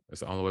program.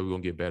 That's the only way we're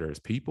going to get better as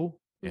people.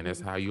 And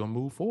that's how you're going to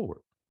move forward.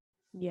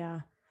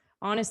 Yeah.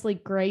 Honestly,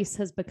 grace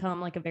has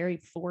become a very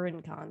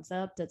foreign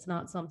concept. It's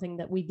not something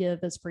that we give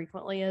as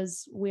frequently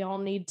as we all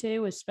need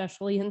to,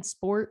 especially in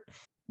sport.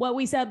 What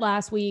we said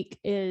last week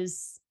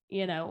is,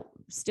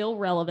 still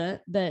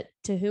relevant, that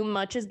to whom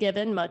much is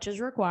given, much is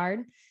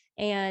required.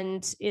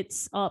 And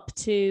it's up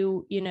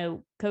to,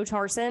 Coach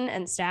Harsin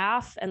and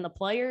staff and the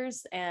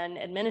players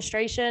and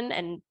administration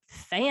and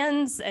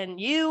fans and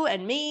you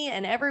and me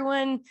and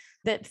everyone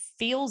that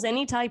feels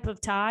any type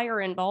of tie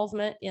or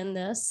involvement in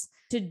this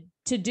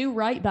to do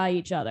right by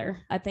each other.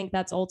 I think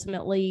that's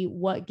ultimately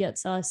what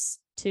gets us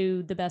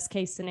to the best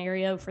case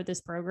scenario for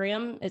this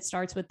program. It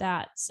starts with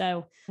that.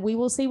 So we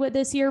will see what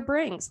this year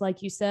brings.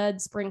 Like you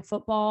said, spring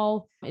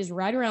football is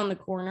right around the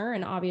corner.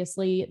 And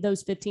obviously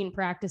those 15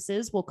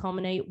 practices will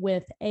culminate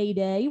with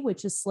A-Day,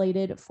 which is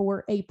slated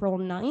for April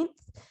 9th.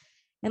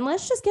 And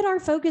let's just get our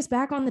focus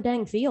back on the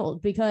dang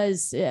field,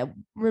 because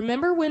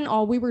remember when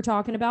all we were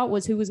talking about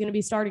was who was going to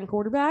be starting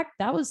quarterback?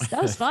 That was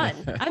fun.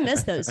 I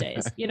miss those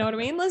days. You know what I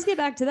mean? Let's get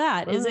back to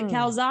that. Is it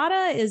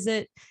Calzada? Is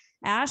it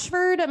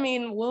Ashford? I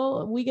mean,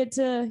 we get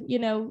to,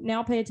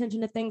 now pay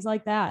attention to things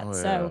like that. Well,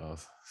 so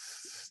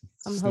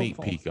sneak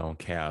peek on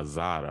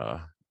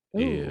Calzada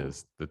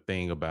is the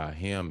thing about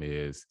him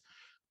is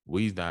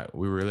we're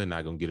really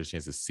not going to get a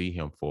chance to see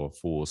him for a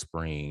full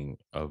spring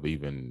of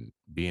even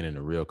being in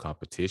a real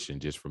competition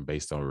just from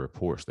based on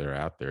reports that are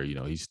out there. You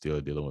know, he's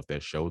still dealing with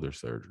that shoulder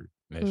surgery,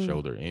 that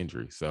shoulder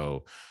injury.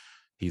 So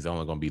he's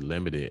only going to be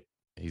limited.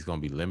 He's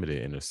going to be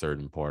limited in a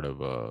certain part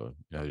of,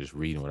 just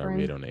reading what I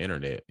read on the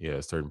internet. Yeah,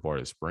 a certain part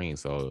of spring.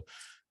 So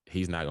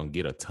he's not going to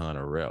get a ton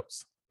of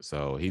reps.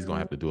 So he's going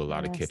to have to do a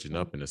lot of catching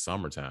up in the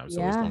summertime.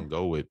 So it's going to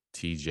go with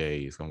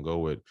TJ. It's going to go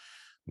with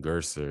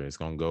Gerser. It's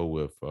going to go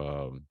with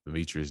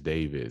Demetrius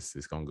Davis.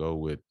 It's going to go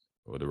with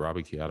the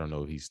Robbie kid. I don't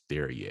know if he's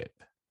there yet,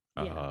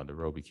 the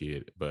Roby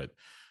kid. But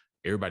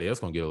everybody else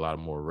going to get a lot of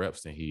more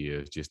reps than he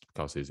is just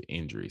because of his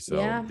injury.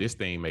 So this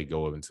thing may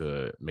go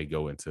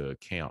into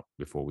camp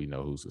before we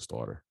know who's the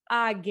starter.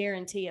 I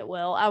guarantee it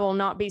will. I will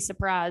not be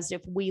surprised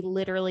if we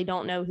literally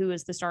don't know who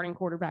is the starting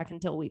quarterback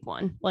until week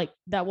 1. Like,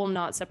 that will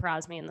not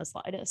surprise me in the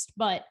slightest.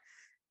 But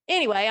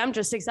anyway, I'm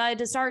just excited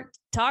to start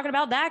talking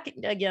about that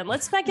again.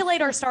 Let's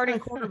speculate our starting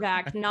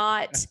quarterback,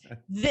 not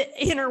the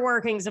inner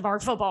workings of our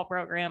football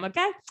program.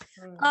 Okay.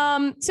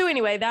 So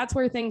anyway, that's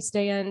where things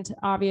stand.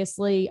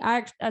 Obviously,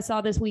 I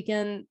saw this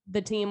weekend,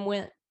 the team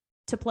went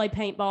to play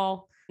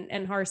paintball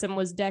and Harsin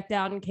was decked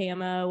out in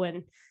camo,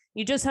 and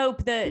you just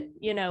hope that,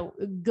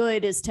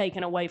 good is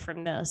taken away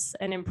from this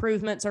and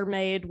improvements are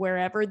made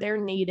wherever they're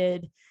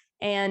needed.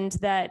 And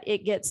that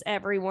it gets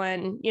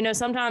everyone,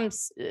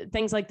 sometimes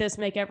things like this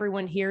make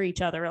everyone hear each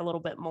other a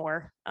little bit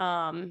more.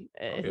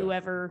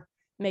 Whoever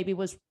maybe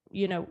was,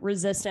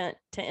 resistant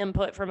to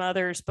input from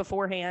others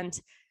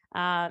beforehand,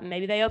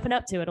 maybe they open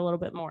up to it a little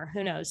bit more.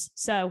 Who knows?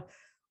 So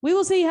we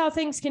will see how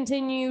things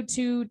continue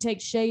to take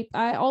shape.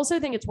 I also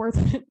think it's worth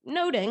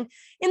noting,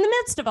 in the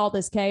midst of all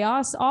this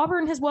chaos,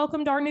 Auburn has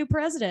welcomed our new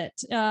president,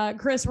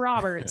 Chris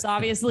Roberts.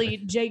 Obviously,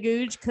 Jay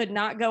Googe could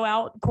not go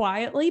out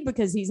quietly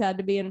because he's had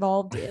to be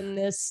involved in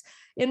this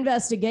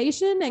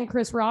investigation. And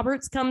Chris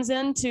Roberts comes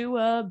into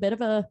a bit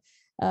of a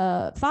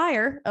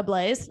fire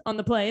ablaze on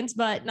the plains.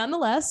 But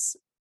nonetheless,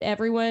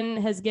 everyone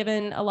has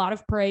given a lot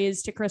of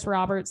praise to Chris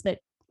Roberts, that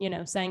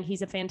saying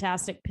he's a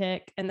fantastic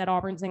pick and that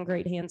Auburn's in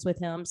great hands with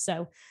him.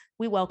 So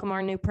we welcome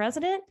our new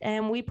president,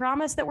 and we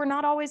promise that we're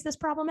not always this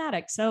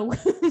problematic. So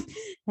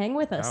hang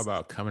with us. How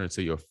about coming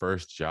into your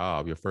first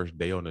job, your first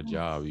day on the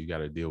job? You got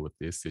to deal with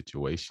this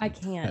situation. I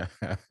can't.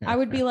 I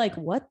would be like,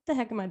 what the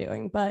heck am I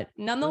doing? But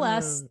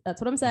nonetheless,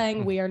 that's what I'm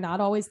saying. We are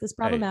not always this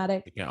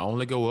problematic. Hey, you can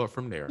only go up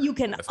from there. You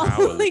can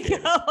only go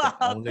up.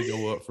 Only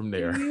go up from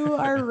there. You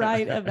are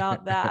right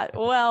about that.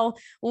 Well,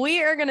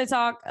 we are going to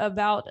talk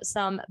about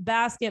some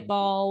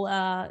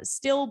basketball,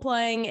 still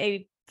playing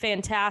a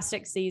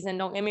fantastic season.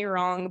 Don't get me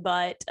wrong,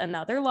 but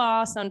another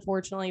loss,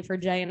 unfortunately, for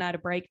Jay and I to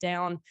break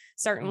down.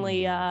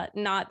 Certainly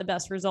not the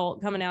best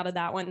result coming out of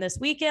that one this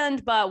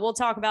weekend, but we'll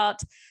talk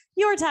about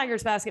your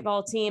Tigers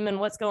basketball team and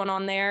what's going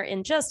on there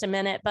in just a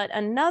minute. But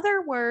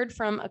another word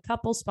from a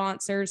couple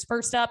sponsors.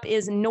 First up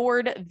is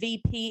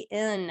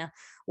NordVPN.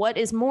 What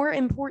is more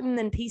important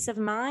than peace of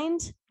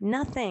mind?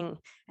 Nothing.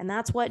 And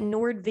that's what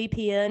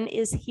NordVPN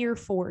is here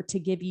for, to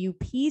give you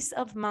peace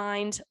of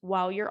mind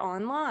while you're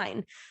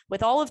online.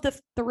 With all of the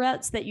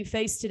threats that you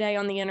face today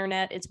on the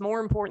internet, it's more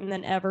important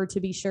than ever to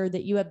be sure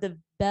that you have the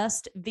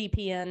best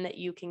VPN that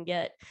you can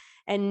get.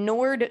 And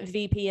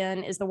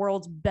NordVPN is the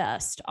world's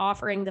best,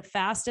 offering the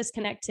fastest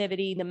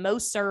connectivity, the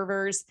most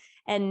servers,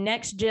 and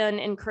next-gen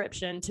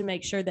encryption to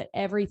make sure that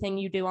everything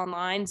you do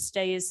online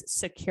stays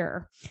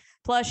secure.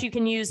 Plus, you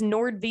can use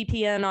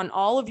NordVPN on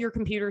all of your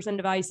computers and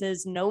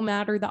devices, no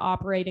matter the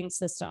operating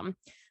system.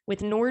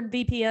 With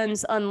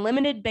NordVPN's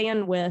unlimited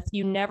bandwidth,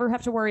 you never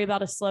have to worry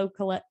about a slow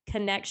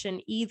connection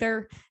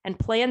either, and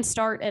plans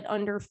start at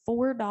under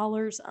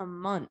 $4 a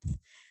month.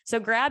 So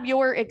grab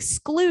your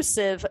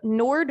exclusive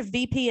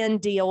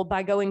NordVPN deal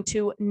by going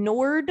to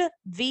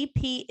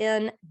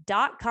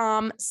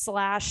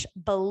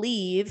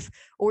nordvpn.com/believe,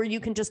 or you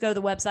can just go to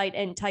the website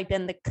and type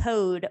in the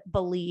code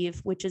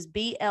BELIEVE, which is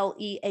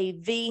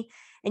BLEAV,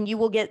 and you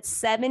will get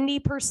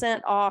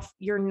 70% off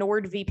your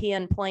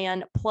NordVPN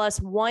plan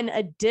plus one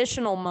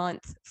additional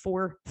month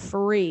for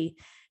free.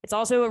 It's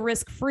also a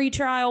risk-free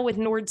trial with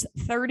Nord's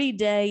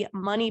 30-day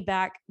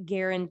money-back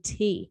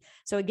guarantee.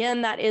 So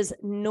again, that is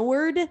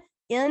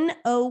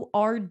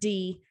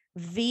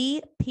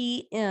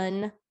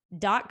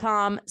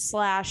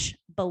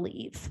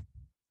NordVPN.com/believe.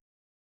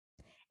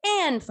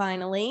 And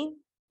finally,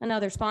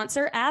 another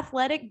sponsor,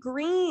 Athletic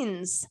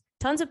Greens.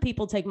 Tons of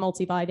people take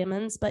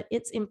multivitamins, but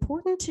it's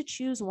important to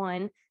choose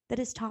one that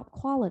is top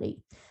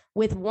quality.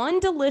 With one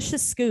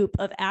delicious scoop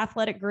of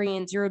Athletic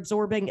Greens, you're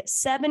absorbing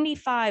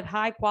 75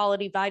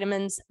 high-quality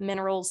vitamins,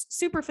 minerals,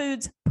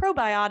 superfoods,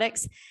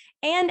 probiotics,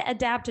 and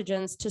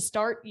adaptogens to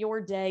start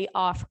your day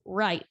off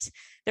right.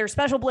 Their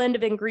special blend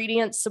of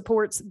ingredients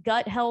supports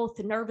gut health,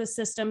 nervous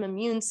system,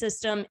 immune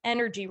system,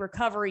 energy,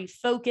 recovery,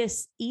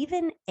 focus,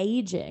 even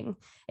aging.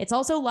 It's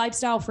also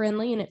lifestyle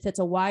friendly, and it fits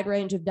a wide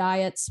range of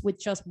diets with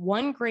just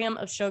 1 gram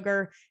of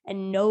sugar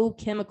and no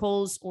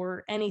chemicals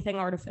or anything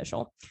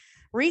artificial.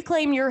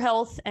 Reclaim your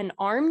health and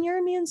arm your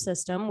immune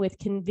system with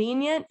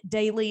convenient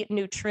daily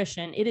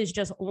nutrition. It is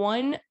just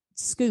one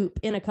scoop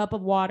in a cup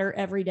of water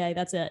every day.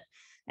 That's it.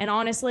 And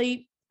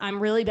honestly, I'm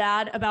really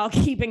bad about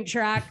keeping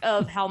track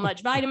of how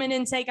much vitamin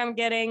intake I'm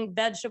getting,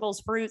 vegetables,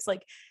 fruits,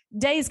 like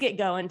days get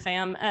going,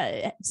 fam.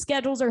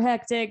 Schedules are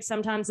hectic.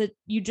 Sometimes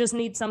you just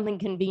need something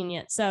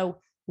convenient.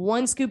 So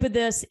one scoop of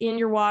this in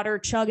your water,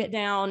 chug it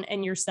down,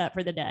 and you're set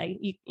for the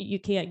day. You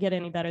can't get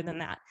any better than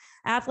that.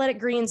 Athletic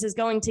Greens is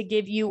going to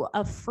give you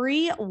a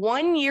free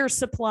 1-year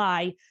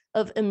supply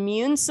of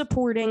immune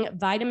supporting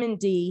vitamin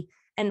D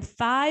and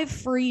 5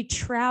 free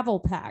travel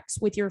packs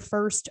with your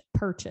first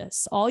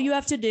purchase. All you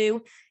have to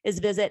do is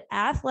visit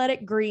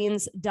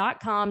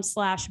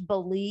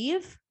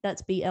athleticgreens.com/believe.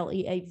 That's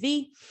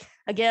BLEAV.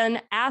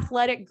 Again,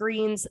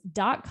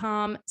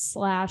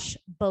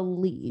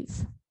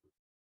 athleticgreens.com/believe.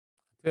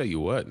 Tell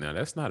you what, now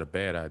that's not a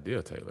bad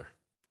idea, Taylor.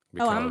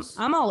 I'm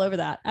all over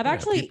that.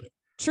 I've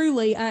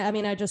truly,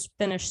 I just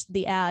finished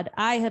the ad.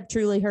 I have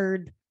truly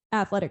heard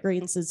Athletic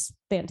Greens is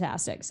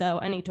fantastic. So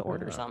I need to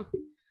order some.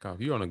 If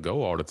you're on the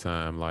go all the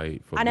time,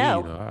 like for me,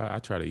 I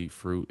try to eat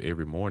fruit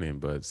every morning,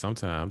 but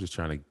sometimes I'm just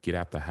trying to get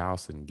out the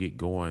house and get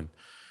going.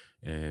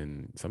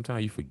 And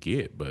sometimes you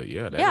forget, but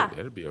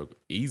that'd be an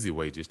easy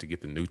way just to get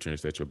the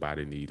nutrients that your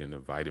body needs and the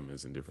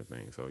vitamins and different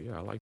things. So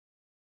I like.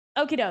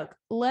 Okie doke.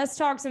 Let's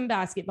talk some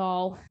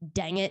basketball.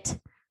 Dang it.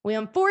 We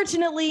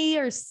unfortunately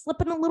are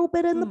slipping a little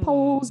bit in the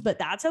polls, but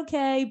that's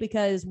okay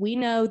because we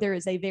know there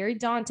is a very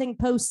daunting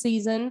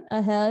postseason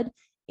ahead.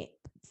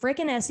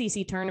 Freaking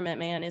SEC tournament,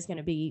 man, is going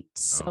to be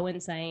so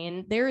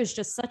insane. There is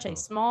just such a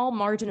small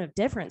margin of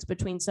difference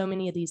between so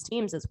many of these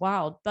teams. It's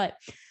wild. But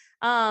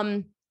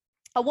a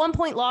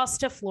 1-point loss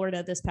to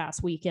Florida this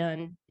past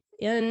weekend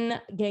in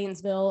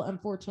Gainesville.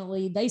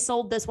 Unfortunately, they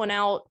sold this one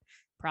out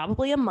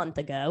probably a month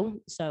ago.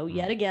 So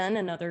yet again,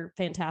 another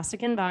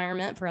fantastic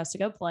environment for us to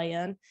go play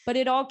in. But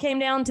it all came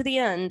down to the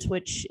end,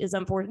 which is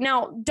unfortunate.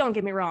 Now, don't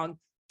get me wrong.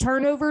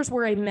 Turnovers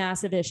were a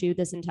massive issue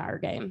this entire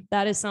game.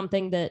 That is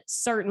something that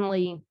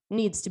certainly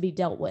needs to be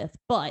dealt with.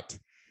 But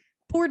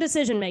poor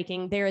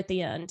decision-making there at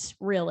the end,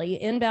 really.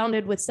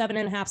 Inbounded with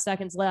 7.5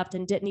 seconds left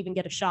and didn't even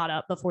get a shot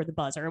up before the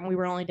buzzer. And we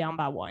were only down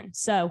by 1.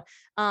 So,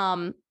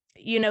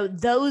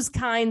 those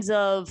kinds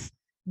of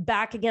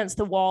back against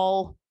the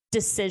wall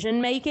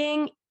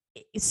decision-making,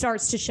 it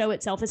starts to show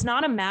itself. It's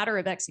not a matter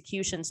of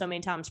execution so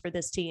many times for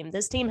this team.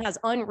 This team has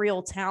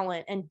unreal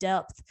talent and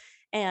depth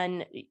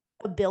and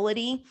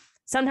ability.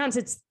 Sometimes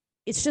it's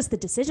just the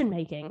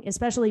decision-making,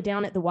 especially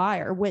down at the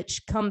wire,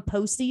 which come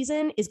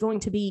postseason is going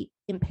to be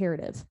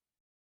imperative.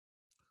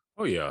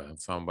 Oh yeah. I'm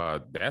talking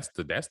about that's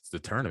the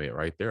tournament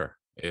right there.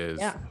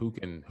 Who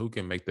can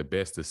make the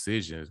best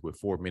decisions with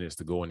 4 minutes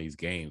to go in these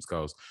games,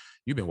 because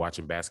you've been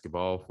watching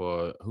basketball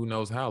for who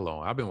knows how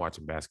long. I've been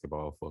watching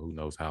basketball for who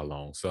knows how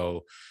long.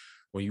 So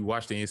when you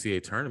watch the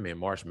NCAA tournament,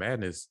 March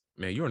Madness,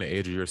 man, you're on the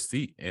edge of your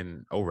seat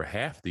in over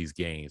half these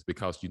games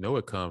because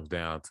it comes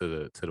down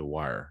to the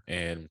wire.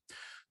 And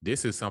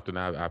this is something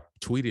I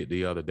tweeted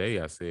the other day.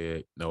 I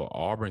said, no,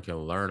 Auburn can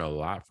learn a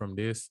lot from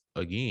this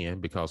again,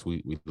 because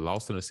we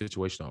lost in a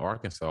situation in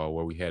Arkansas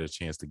where we had a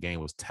chance. The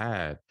game was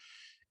tied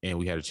and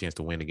we had a chance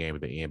to win the game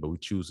at the end, but we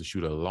choose to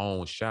shoot a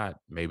long shot,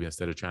 maybe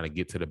instead of trying to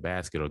get to the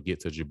basket or get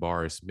to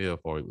Jabari Smith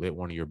or let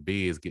one of your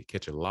bigs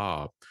catch a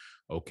lob.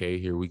 Okay,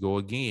 here we go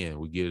again.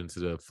 We get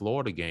into the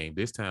Florida game.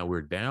 This time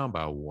we're down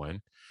by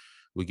 1.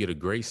 We get a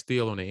great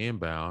steal on the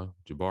inbound.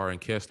 Jabari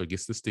and Kessler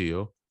gets the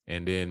steal.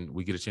 And then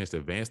we get a chance to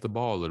advance the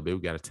ball a little bit.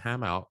 We got a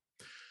timeout.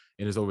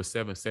 And there's over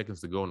 7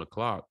 seconds to go on the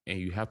clock. And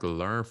you have to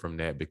learn from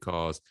that,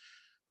 because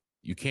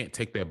you can't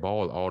take that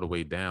ball all the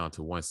way down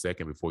to 1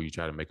 second before you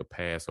try to make a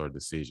pass or a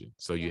decision.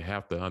 So you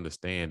have to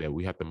understand that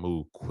we have to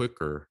move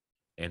quicker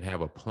and have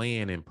a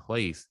plan in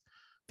place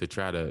to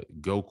try to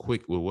go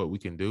quick with what we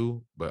can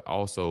do, but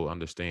also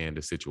understand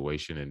the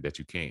situation and that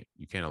you can't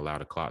allow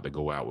the clock to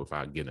go out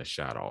without getting a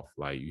shot off.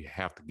 Like, you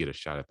have to get a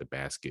shot at the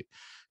basket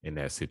in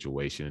that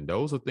situation. And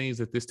those are things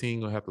that this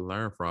team gonna have to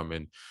learn from.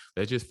 And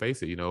let's just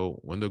face it,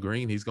 Wendell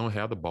Green, he's gonna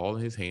have the ball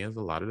in his hands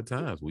a lot of the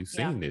times. We've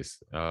seen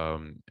this.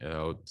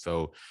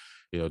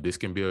 This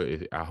can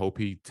be I hope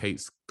he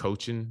takes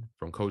coaching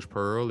from Coach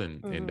Pearl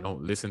and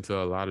don't listen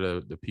to a lot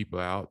of the people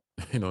out,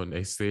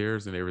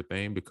 naysayers and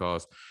everything,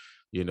 because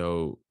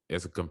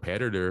as a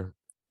competitor,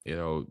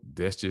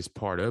 that's just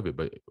part of it.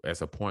 But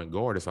as a point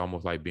guard, it's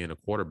almost like being a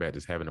quarterback,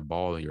 just having the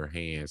ball in your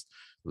hands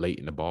late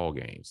in the ball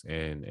games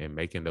and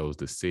making those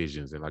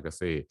decisions. And like I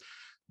said,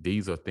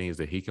 these are things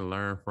that he can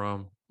learn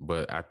from.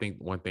 But I think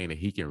one thing that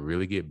he can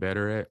really get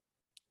better at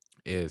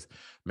is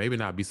maybe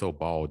not be so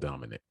ball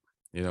dominant.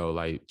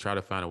 Like try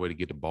to find a way to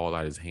get the ball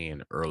out of his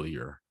hand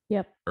earlier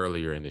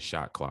in the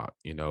shot clock,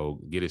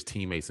 get his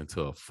teammates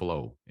into a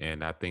flow.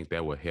 And I think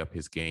that will help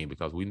his game,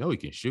 because we know he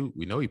can shoot.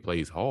 We know he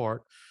plays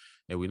hard,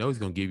 and we know he's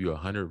going to give you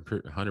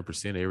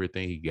 100% of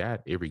everything he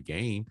got every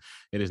game.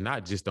 And it's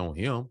not just on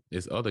him.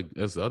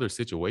 There's other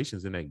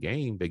situations in that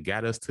game that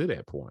got us to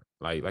that point.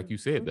 Like you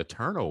said, the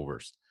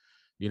turnovers.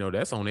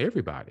 that's on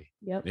everybody.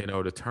 Yep.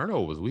 The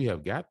turnovers, we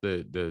have got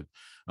to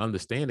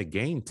understand the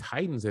game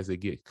tightens as it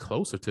gets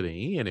closer to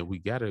the end, and we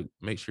got to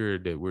make sure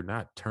that we're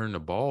not turning the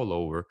ball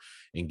over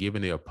and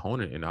giving the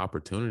opponent an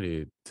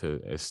opportunity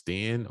to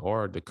extend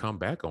or to come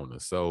back on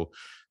us. So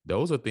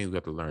those are things we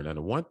have to learn. And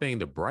the one thing,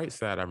 the bright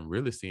side I'm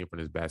really seeing from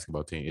this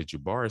basketball team is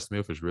Jabari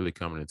Smith is really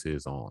coming into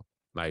his own.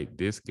 Like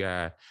this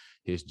guy,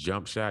 his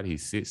jump shot,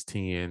 he's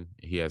 6'10".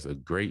 He has a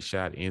great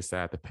shot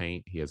inside the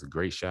paint. He has a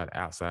great shot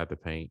outside the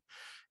paint.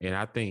 And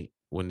I think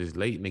when it's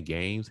late in the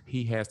games,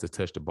 he has to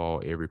touch the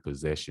ball every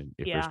possession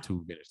if there's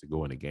 2 minutes to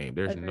go in the game.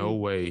 There's no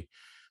way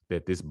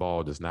that this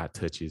ball does not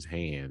touch his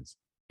hands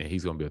and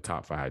he's going to be a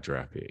top 5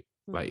 draft pick.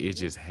 Like it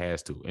just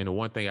has to. And the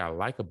one thing I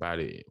like about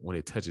it when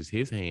it touches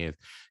his hands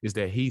is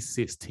that he's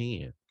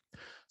 6'10".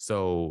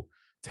 So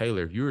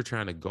Taylor, if you were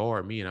trying to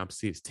guard me and I'm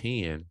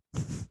 6'10",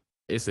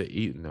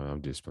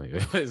 I'm just playing.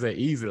 It's an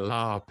easy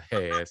lob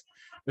pass.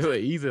 It's an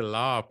easy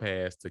lob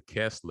pass to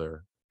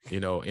Kessler,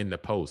 in the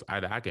post.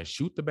 Either I can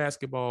shoot the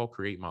basketball,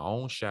 create my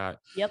own shot,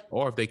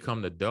 or if they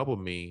come to double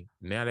me,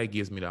 now that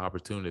gives me the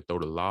opportunity to throw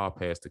the lob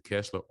pass to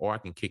Kessler, or I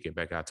can kick it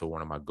back out to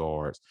one of my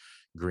guards,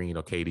 Green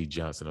or KD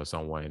Johnson or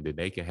someone, and then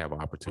they can have an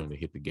opportunity to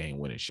hit the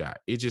game-winning shot.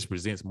 It just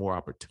presents more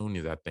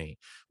opportunities, I think,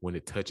 when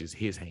it touches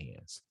his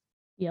hands.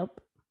 Yep.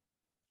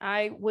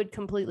 I would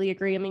completely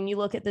agree. I mean, you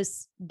look at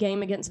this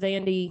game against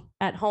Vandy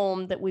at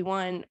home that we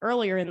won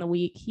earlier in the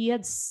week, he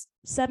had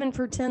 7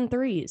 for 10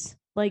 threes.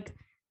 Like,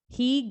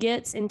 he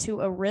gets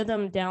into a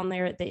rhythm down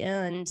there at the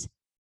end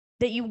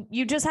that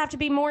you just have to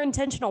be more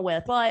intentional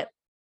with. But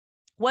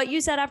what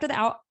you said after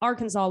the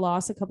Arkansas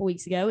loss a couple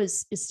weeks ago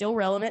is still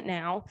relevant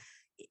now.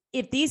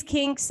 If these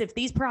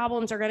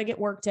problems are going to get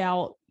worked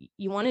out,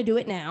 you want to do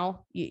it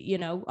now.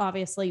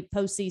 Obviously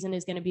postseason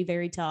is going to be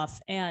very tough.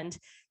 And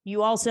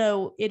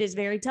it is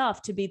very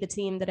tough to be the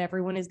team that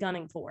everyone is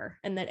gunning for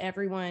and that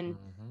everyone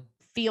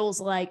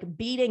feels like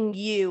beating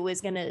you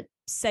is going to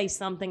say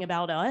something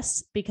about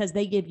us because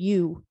they give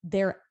you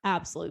their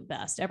absolute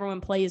best.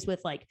 Everyone plays with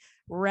like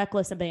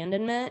reckless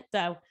abandonment.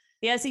 So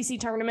the SEC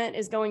tournament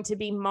is going to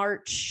be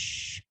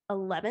March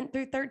 11th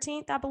through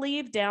 13th, I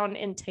believe, down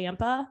in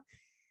Tampa.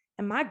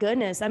 And my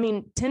goodness, I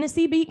mean,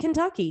 Tennessee beat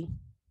Kentucky.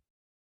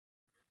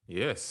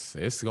 Yes,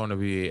 it's going to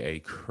be a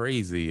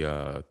crazy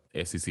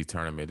SEC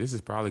tournament. This is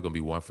probably going to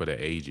be one for the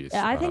ages.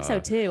 Yeah, I think so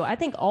too. I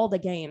think all the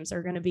games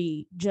are going to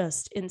be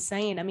just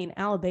insane. I mean,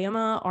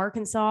 Alabama,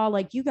 Arkansas,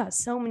 like you got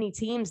so many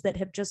teams that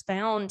have just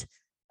found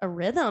a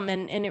rhythm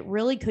and it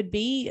really could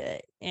be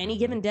any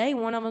given day,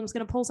 one of them is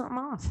going to pull something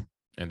off.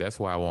 And that's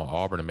why I want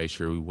Auburn to make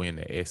sure we win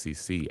the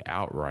SEC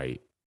outright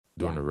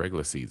during the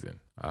regular season.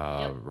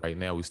 Right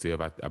now, we still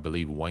have, I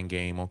believe, 1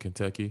 game on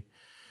Kentucky,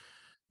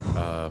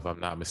 if I'm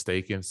not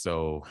mistaken.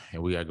 So,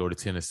 and we got to go to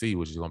Tennessee,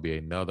 which is going to be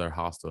another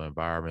hostile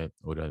environment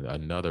with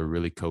another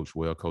really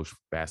well-coached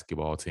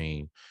basketball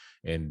team.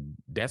 And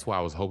that's why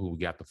I was hoping we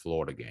got the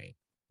Florida game.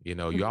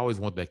 You always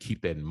want to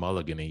keep that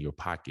mulligan in your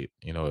pocket,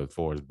 as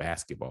far as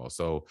basketball.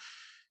 So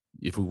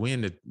if we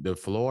win the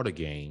Florida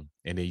game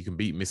and then you can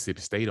beat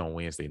Mississippi State on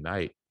Wednesday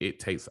night, it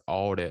takes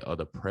all that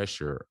other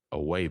pressure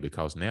away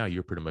because now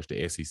you're pretty much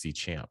the SEC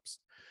champs.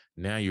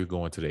 Now you're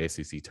going to the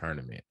SEC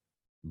tournament.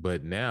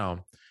 But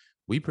now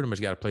we pretty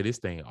much got to play this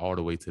thing all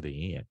the way to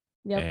the end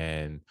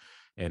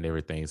and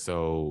everything.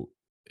 So,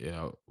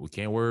 we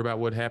can't worry about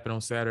what happened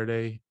on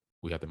Saturday.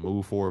 We have to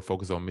move forward,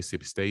 focus on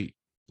Mississippi State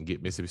and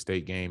get Mississippi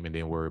State game and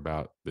then worry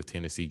about the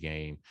Tennessee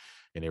game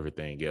and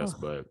everything else.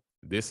 But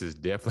this is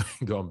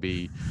definitely going to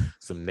be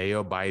some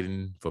nail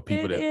biting for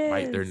people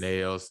bite their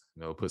nails,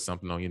 put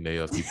something on your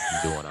nails, keep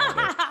from doing all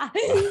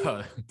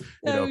that.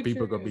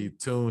 People are going to be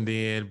tuned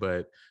in,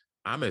 but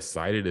I'm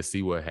excited to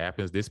see what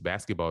happens. This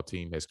basketball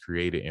team has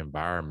created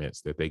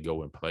environments that they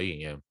go and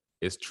play in.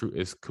 It's true.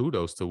 It's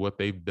kudos to what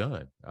they've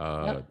done.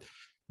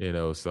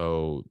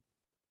 So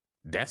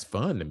that's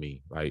fun to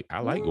me. Like I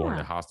like going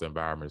to hostile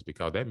environments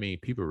because that means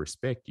people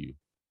respect you.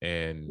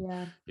 And,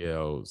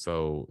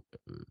 so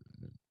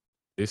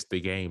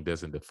the game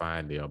doesn't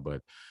define them.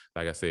 But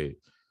like I said,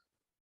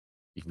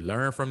 if you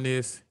learn from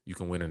this, you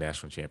can win a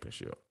national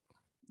championship.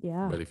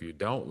 Yeah. But if you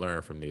don't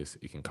learn from this,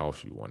 it can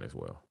cost you one as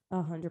well.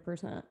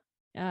 100%.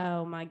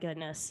 Oh my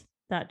goodness.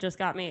 That just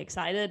got me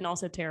excited and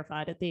also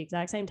terrified at the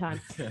exact same time.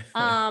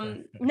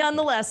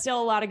 Nonetheless,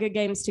 still a lot of good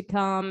games to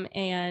come,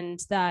 and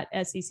that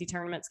SEC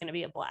tournament is going to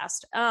be a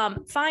blast.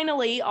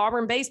 Finally,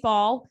 Auburn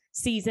baseball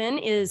season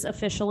is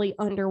officially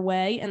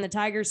underway, and the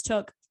Tigers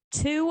took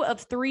 2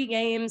 of 3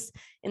 games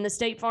in the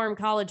State Farm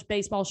College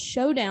Baseball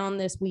Showdown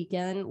this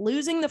weekend,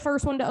 losing the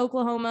first one to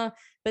Oklahoma,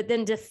 but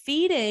then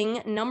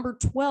defeating number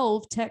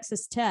 12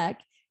 Texas Tech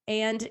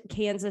and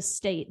Kansas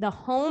State. The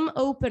home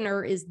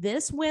opener is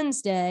this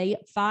Wednesday,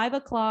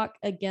 5:00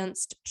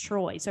 against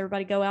Troy. So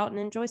everybody go out and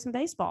enjoy some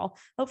baseball.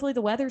 Hopefully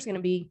the weather's going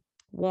to be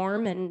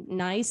warm and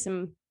nice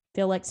and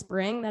feel like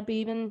spring. That'd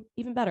be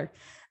even better.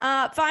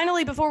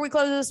 Finally, before we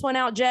close this one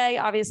out, Jay,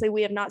 obviously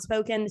we have not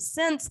spoken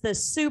since the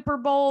Super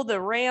Bowl.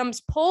 The Rams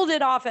pulled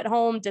it off at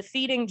home,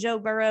 defeating Joe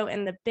Burrow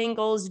and the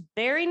Bengals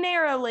very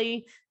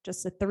narrowly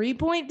just a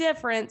 3-point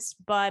difference.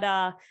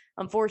 But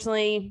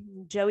unfortunately,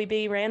 Joey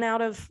B ran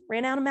out of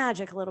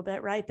magic a little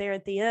bit right there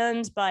at the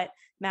end. But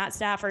Matt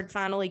Stafford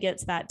finally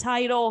gets that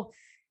title.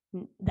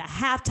 The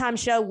halftime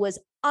show was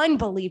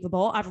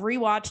unbelievable. I've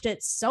rewatched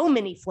it so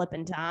many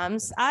flipping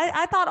times.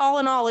 I thought all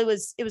in all, it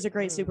was a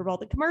great Super Bowl.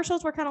 The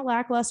commercials were kind of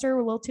lackluster,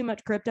 a little too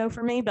much crypto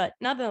for me, but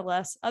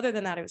nonetheless, other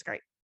than that, it was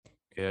great.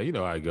 Yeah, you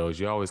know how it goes.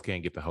 You always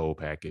can't get the whole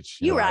package.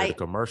 You're right. The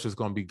commercial's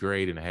going to be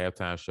great and the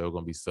halftime show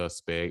going to be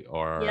suspect.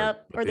 Or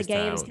the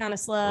game's kind of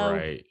slow.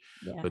 Right.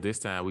 Yeah. But this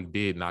time we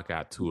did knock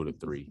out 2 of the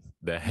 3.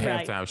 The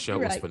halftime show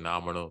was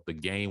phenomenal. The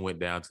game went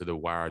down to the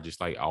wire,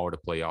 just like all the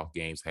playoff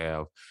games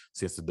have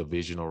since the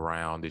divisional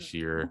round this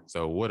year.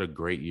 So what a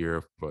great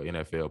year for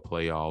NFL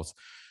playoffs.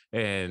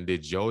 And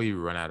did Joey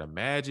run out of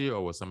magic,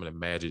 or was some of the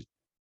magic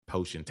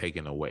potion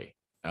taken away?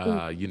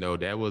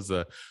 That was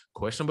a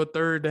questionable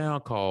third down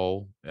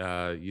call,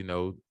 that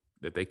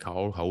they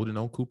called holding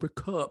on Cooper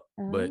Kupp.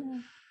 But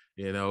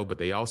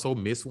they also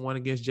missed one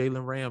against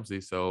Jalen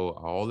Ramsey. So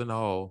all in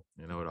all,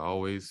 it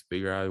always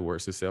figure out it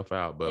works itself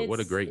out. But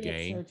what a great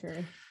game. So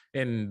true.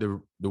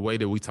 And the way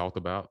that we talked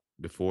about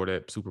before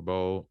that Super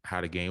Bowl, how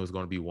the game was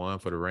going to be won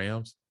for the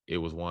Rams, it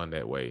was won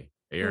that way.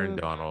 Aaron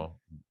Donald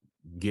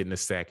getting a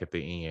sack at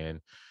the end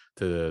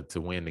to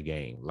win the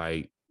game.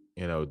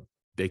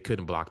 They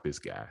couldn't block this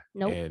guy.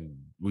 Nope. And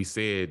we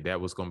said that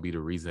was going to be the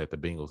reason that the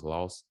Bengals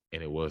lost.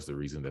 And it was the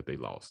reason that they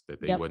lost,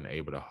 that they wasn't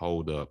able to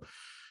hold up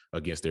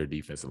against their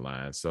defensive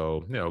line.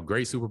 So,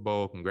 great Super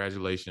Bowl.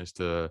 Congratulations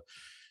to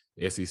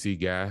SEC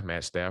guy,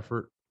 Matt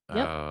Stafford.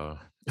 Yep.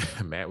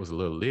 Matt was a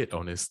little lit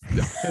on this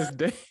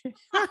day.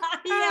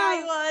 Yeah,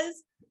 he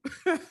was.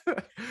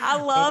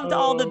 I loved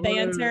all the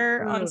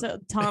banter on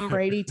Tom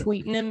Brady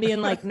tweeting him,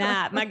 being like,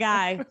 Matt, my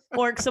guy,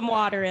 work some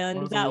water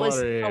in. That was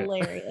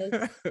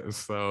hilarious.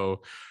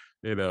 So,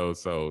 like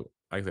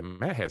I said,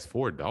 Matt has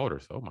 4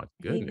 daughters. Oh my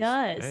goodness. He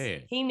does.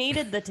 Man. He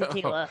needed the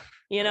tequila.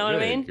 You know what I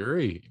mean?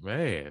 Great,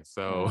 man.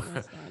 So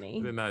I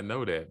did not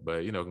know that.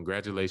 But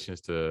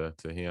congratulations to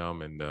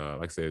him. And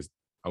like I said,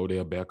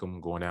 Odell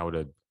Beckham going out with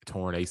a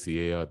torn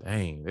ACL.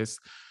 Dang,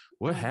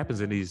 what happens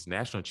in these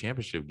national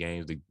championship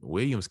games? The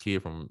Williams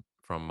kid from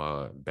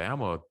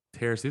Bama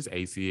tears his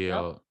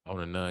ACL on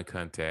a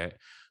non-contact.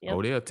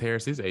 Odell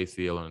tears his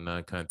ACL on a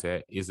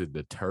non-contact. Is it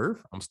the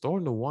turf? I'm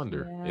starting to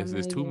wonder. Is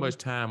there too much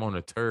time on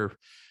the turf?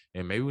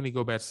 And maybe we need to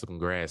go back to some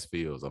grass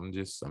fields. I'm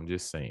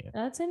just saying.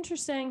 That's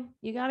interesting.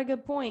 You got a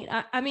good point.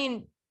 I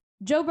mean,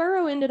 Joe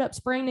Burrow ended up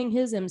spraining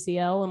his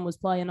MCL and was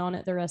playing on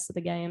it the rest of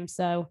the game.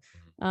 So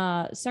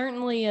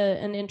certainly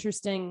an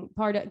interesting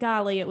part of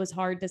golly. It was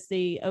hard to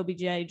see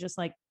OBJ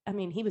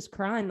he was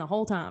crying the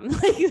whole time.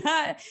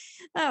 That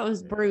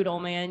was brutal,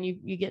 man.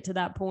 You get to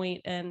that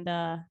point and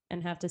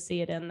have to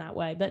see it in that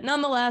way. But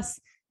nonetheless,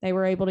 they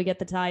were able to get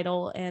the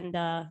title,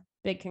 and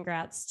big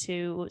congrats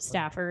to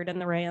Stafford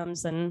and the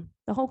Rams and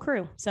the whole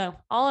crew. So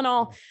all in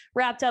all,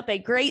 wrapped up a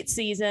great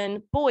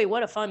season. Boy,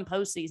 what a fun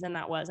postseason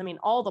that was. I mean,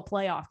 all the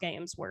playoff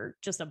games were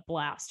just a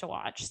blast to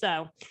watch.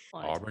 So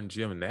Auburn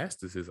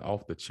gymnastics is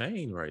off the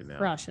chain right now.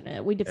 Crushing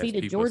it. We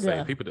defeated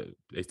Georgia.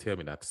 They tell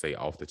me not to say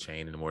off the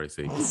chain anymore. They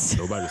say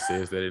nobody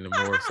says that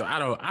anymore. So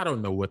I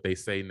don't know what they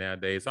say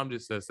nowadays. So I'm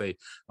just going to say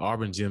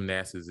Auburn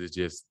gymnastics is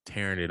just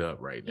tearing it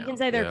up right now. You can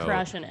say they're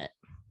crushing it.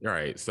 All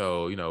right.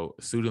 So,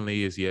 Susan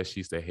Lee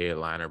she's the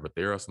headliner, but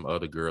there are some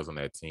other girls on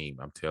that team,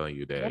 I'm telling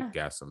you, that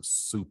got some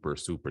super,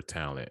 super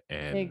talent.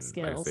 And big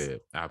skills. Like I said,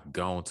 I've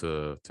gone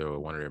to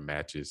one of their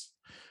matches.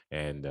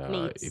 And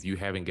if you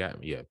haven't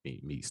gotten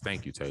meets.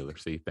 Thank you, Taylor.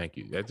 See, thank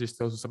you. That just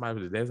tells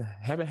somebody that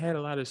haven't had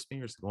a lot of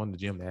experience going to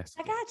gymnastics.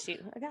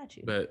 I got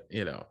you. But,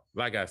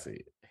 like I said,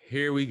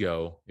 here we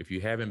go. If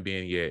you haven't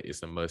been yet,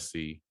 it's a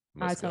must-see.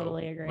 I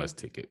totally agree. Must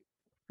ticket.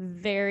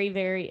 Very,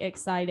 very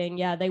exciting.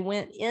 Yeah, they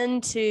went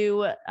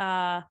into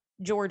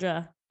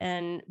Georgia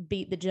and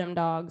beat the Gym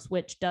Dogs,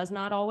 which does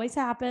not always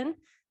happen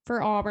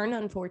for Auburn,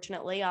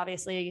 unfortunately.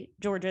 Obviously,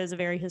 Georgia is a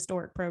very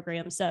historic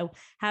program. So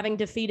having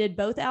defeated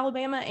both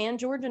Alabama and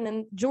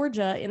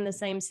Georgia in the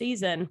same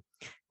season,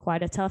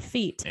 quite a tough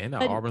feat. And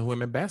the Auburn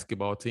women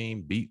basketball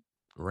team beat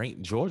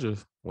ranked Georgia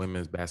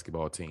women's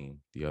basketball team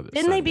the other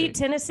Didn't Sunday. They beat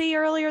Tennessee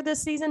earlier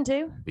this season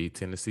too? Beat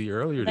Tennessee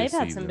earlier this season.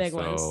 They've had some big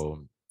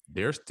ones.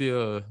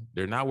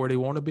 They're not where they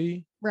want to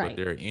be, right?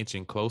 But they're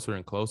inching closer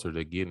and closer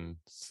to getting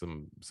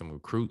some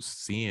recruits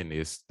seeing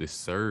this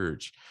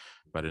surge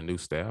by the new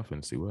staff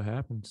and see what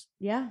happens.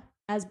 Yeah.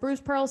 As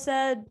Bruce Pearl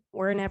said,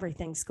 we're an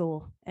everything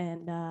school,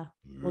 and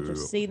we'll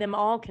just see them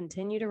all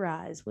continue to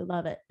rise. We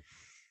love it.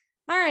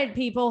 All right,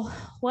 people.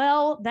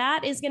 Well,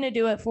 that is going to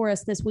do it for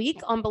us this week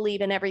on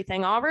Believe in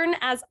Everything Auburn.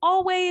 As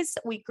always,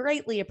 we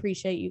greatly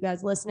appreciate you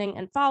guys listening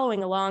and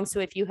following along. So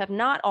if you have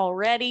not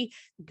already,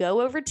 go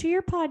over to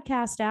your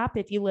podcast app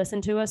if you listen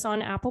to us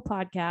on Apple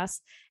Podcasts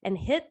and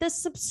hit the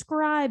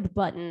subscribe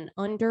button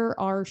under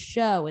our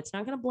show. It's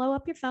not going to blow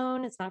up your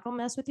phone. It's not going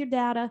to mess with your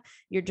data.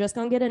 You're just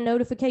going to get a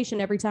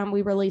notification every time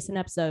we release an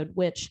episode,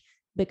 which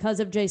because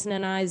of Jason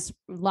and I's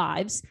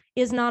lives,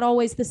 is not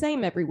always the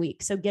same every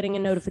week. So getting a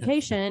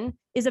notification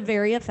is a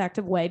very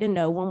effective way to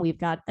know when we've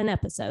got an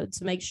episode.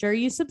 So make sure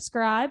you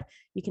subscribe.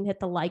 You can hit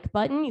the like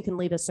button. You can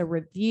leave us a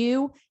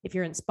review. If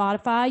you're in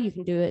Spotify, you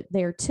can do it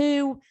there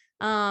too.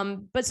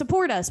 But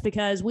support us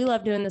because we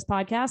love doing this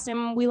podcast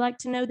and we like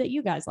to know that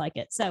you guys like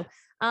it. So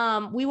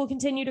we will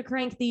continue to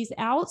crank these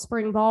out.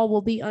 Spring ball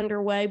will be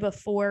underway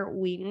before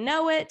we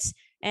know it.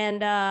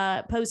 And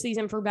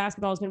postseason for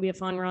basketball is going to be a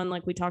fun run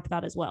like we talked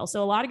about as well.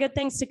 So a lot of good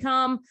things to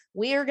come.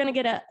 We are going to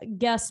get a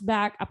guest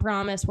back. I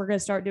promise. We're going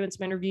to start doing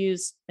some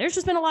interviews. There's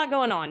just been a lot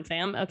going on,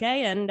 fam.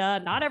 Okay. And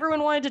not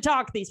everyone wanted to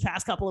talk these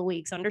past couple of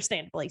weeks,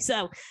 understandably.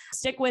 So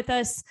stick with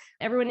us.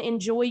 Everyone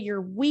enjoy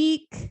your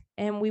week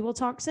and we will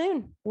talk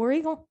soon. War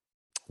Eagle.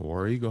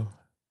 War Eagle.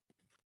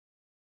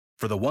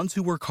 For the ones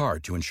who work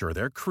hard to ensure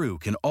their crew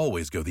can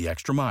always go the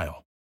extra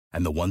mile,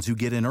 and the ones who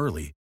get in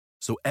early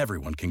so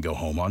everyone can go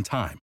home on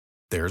time,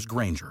 there's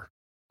Grainger,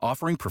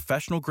 offering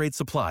professional-grade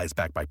supplies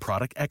backed by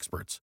product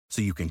experts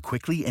so you can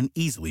quickly and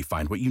easily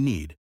find what you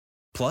need.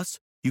 Plus,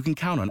 you can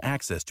count on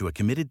access to a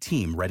committed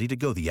team ready to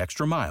go the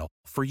extra mile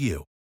for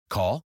you.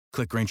 Call,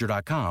 click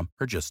Grainger.com,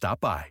 or just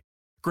stop by.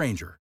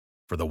 Grainger,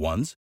 for the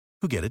ones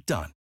who get it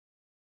done.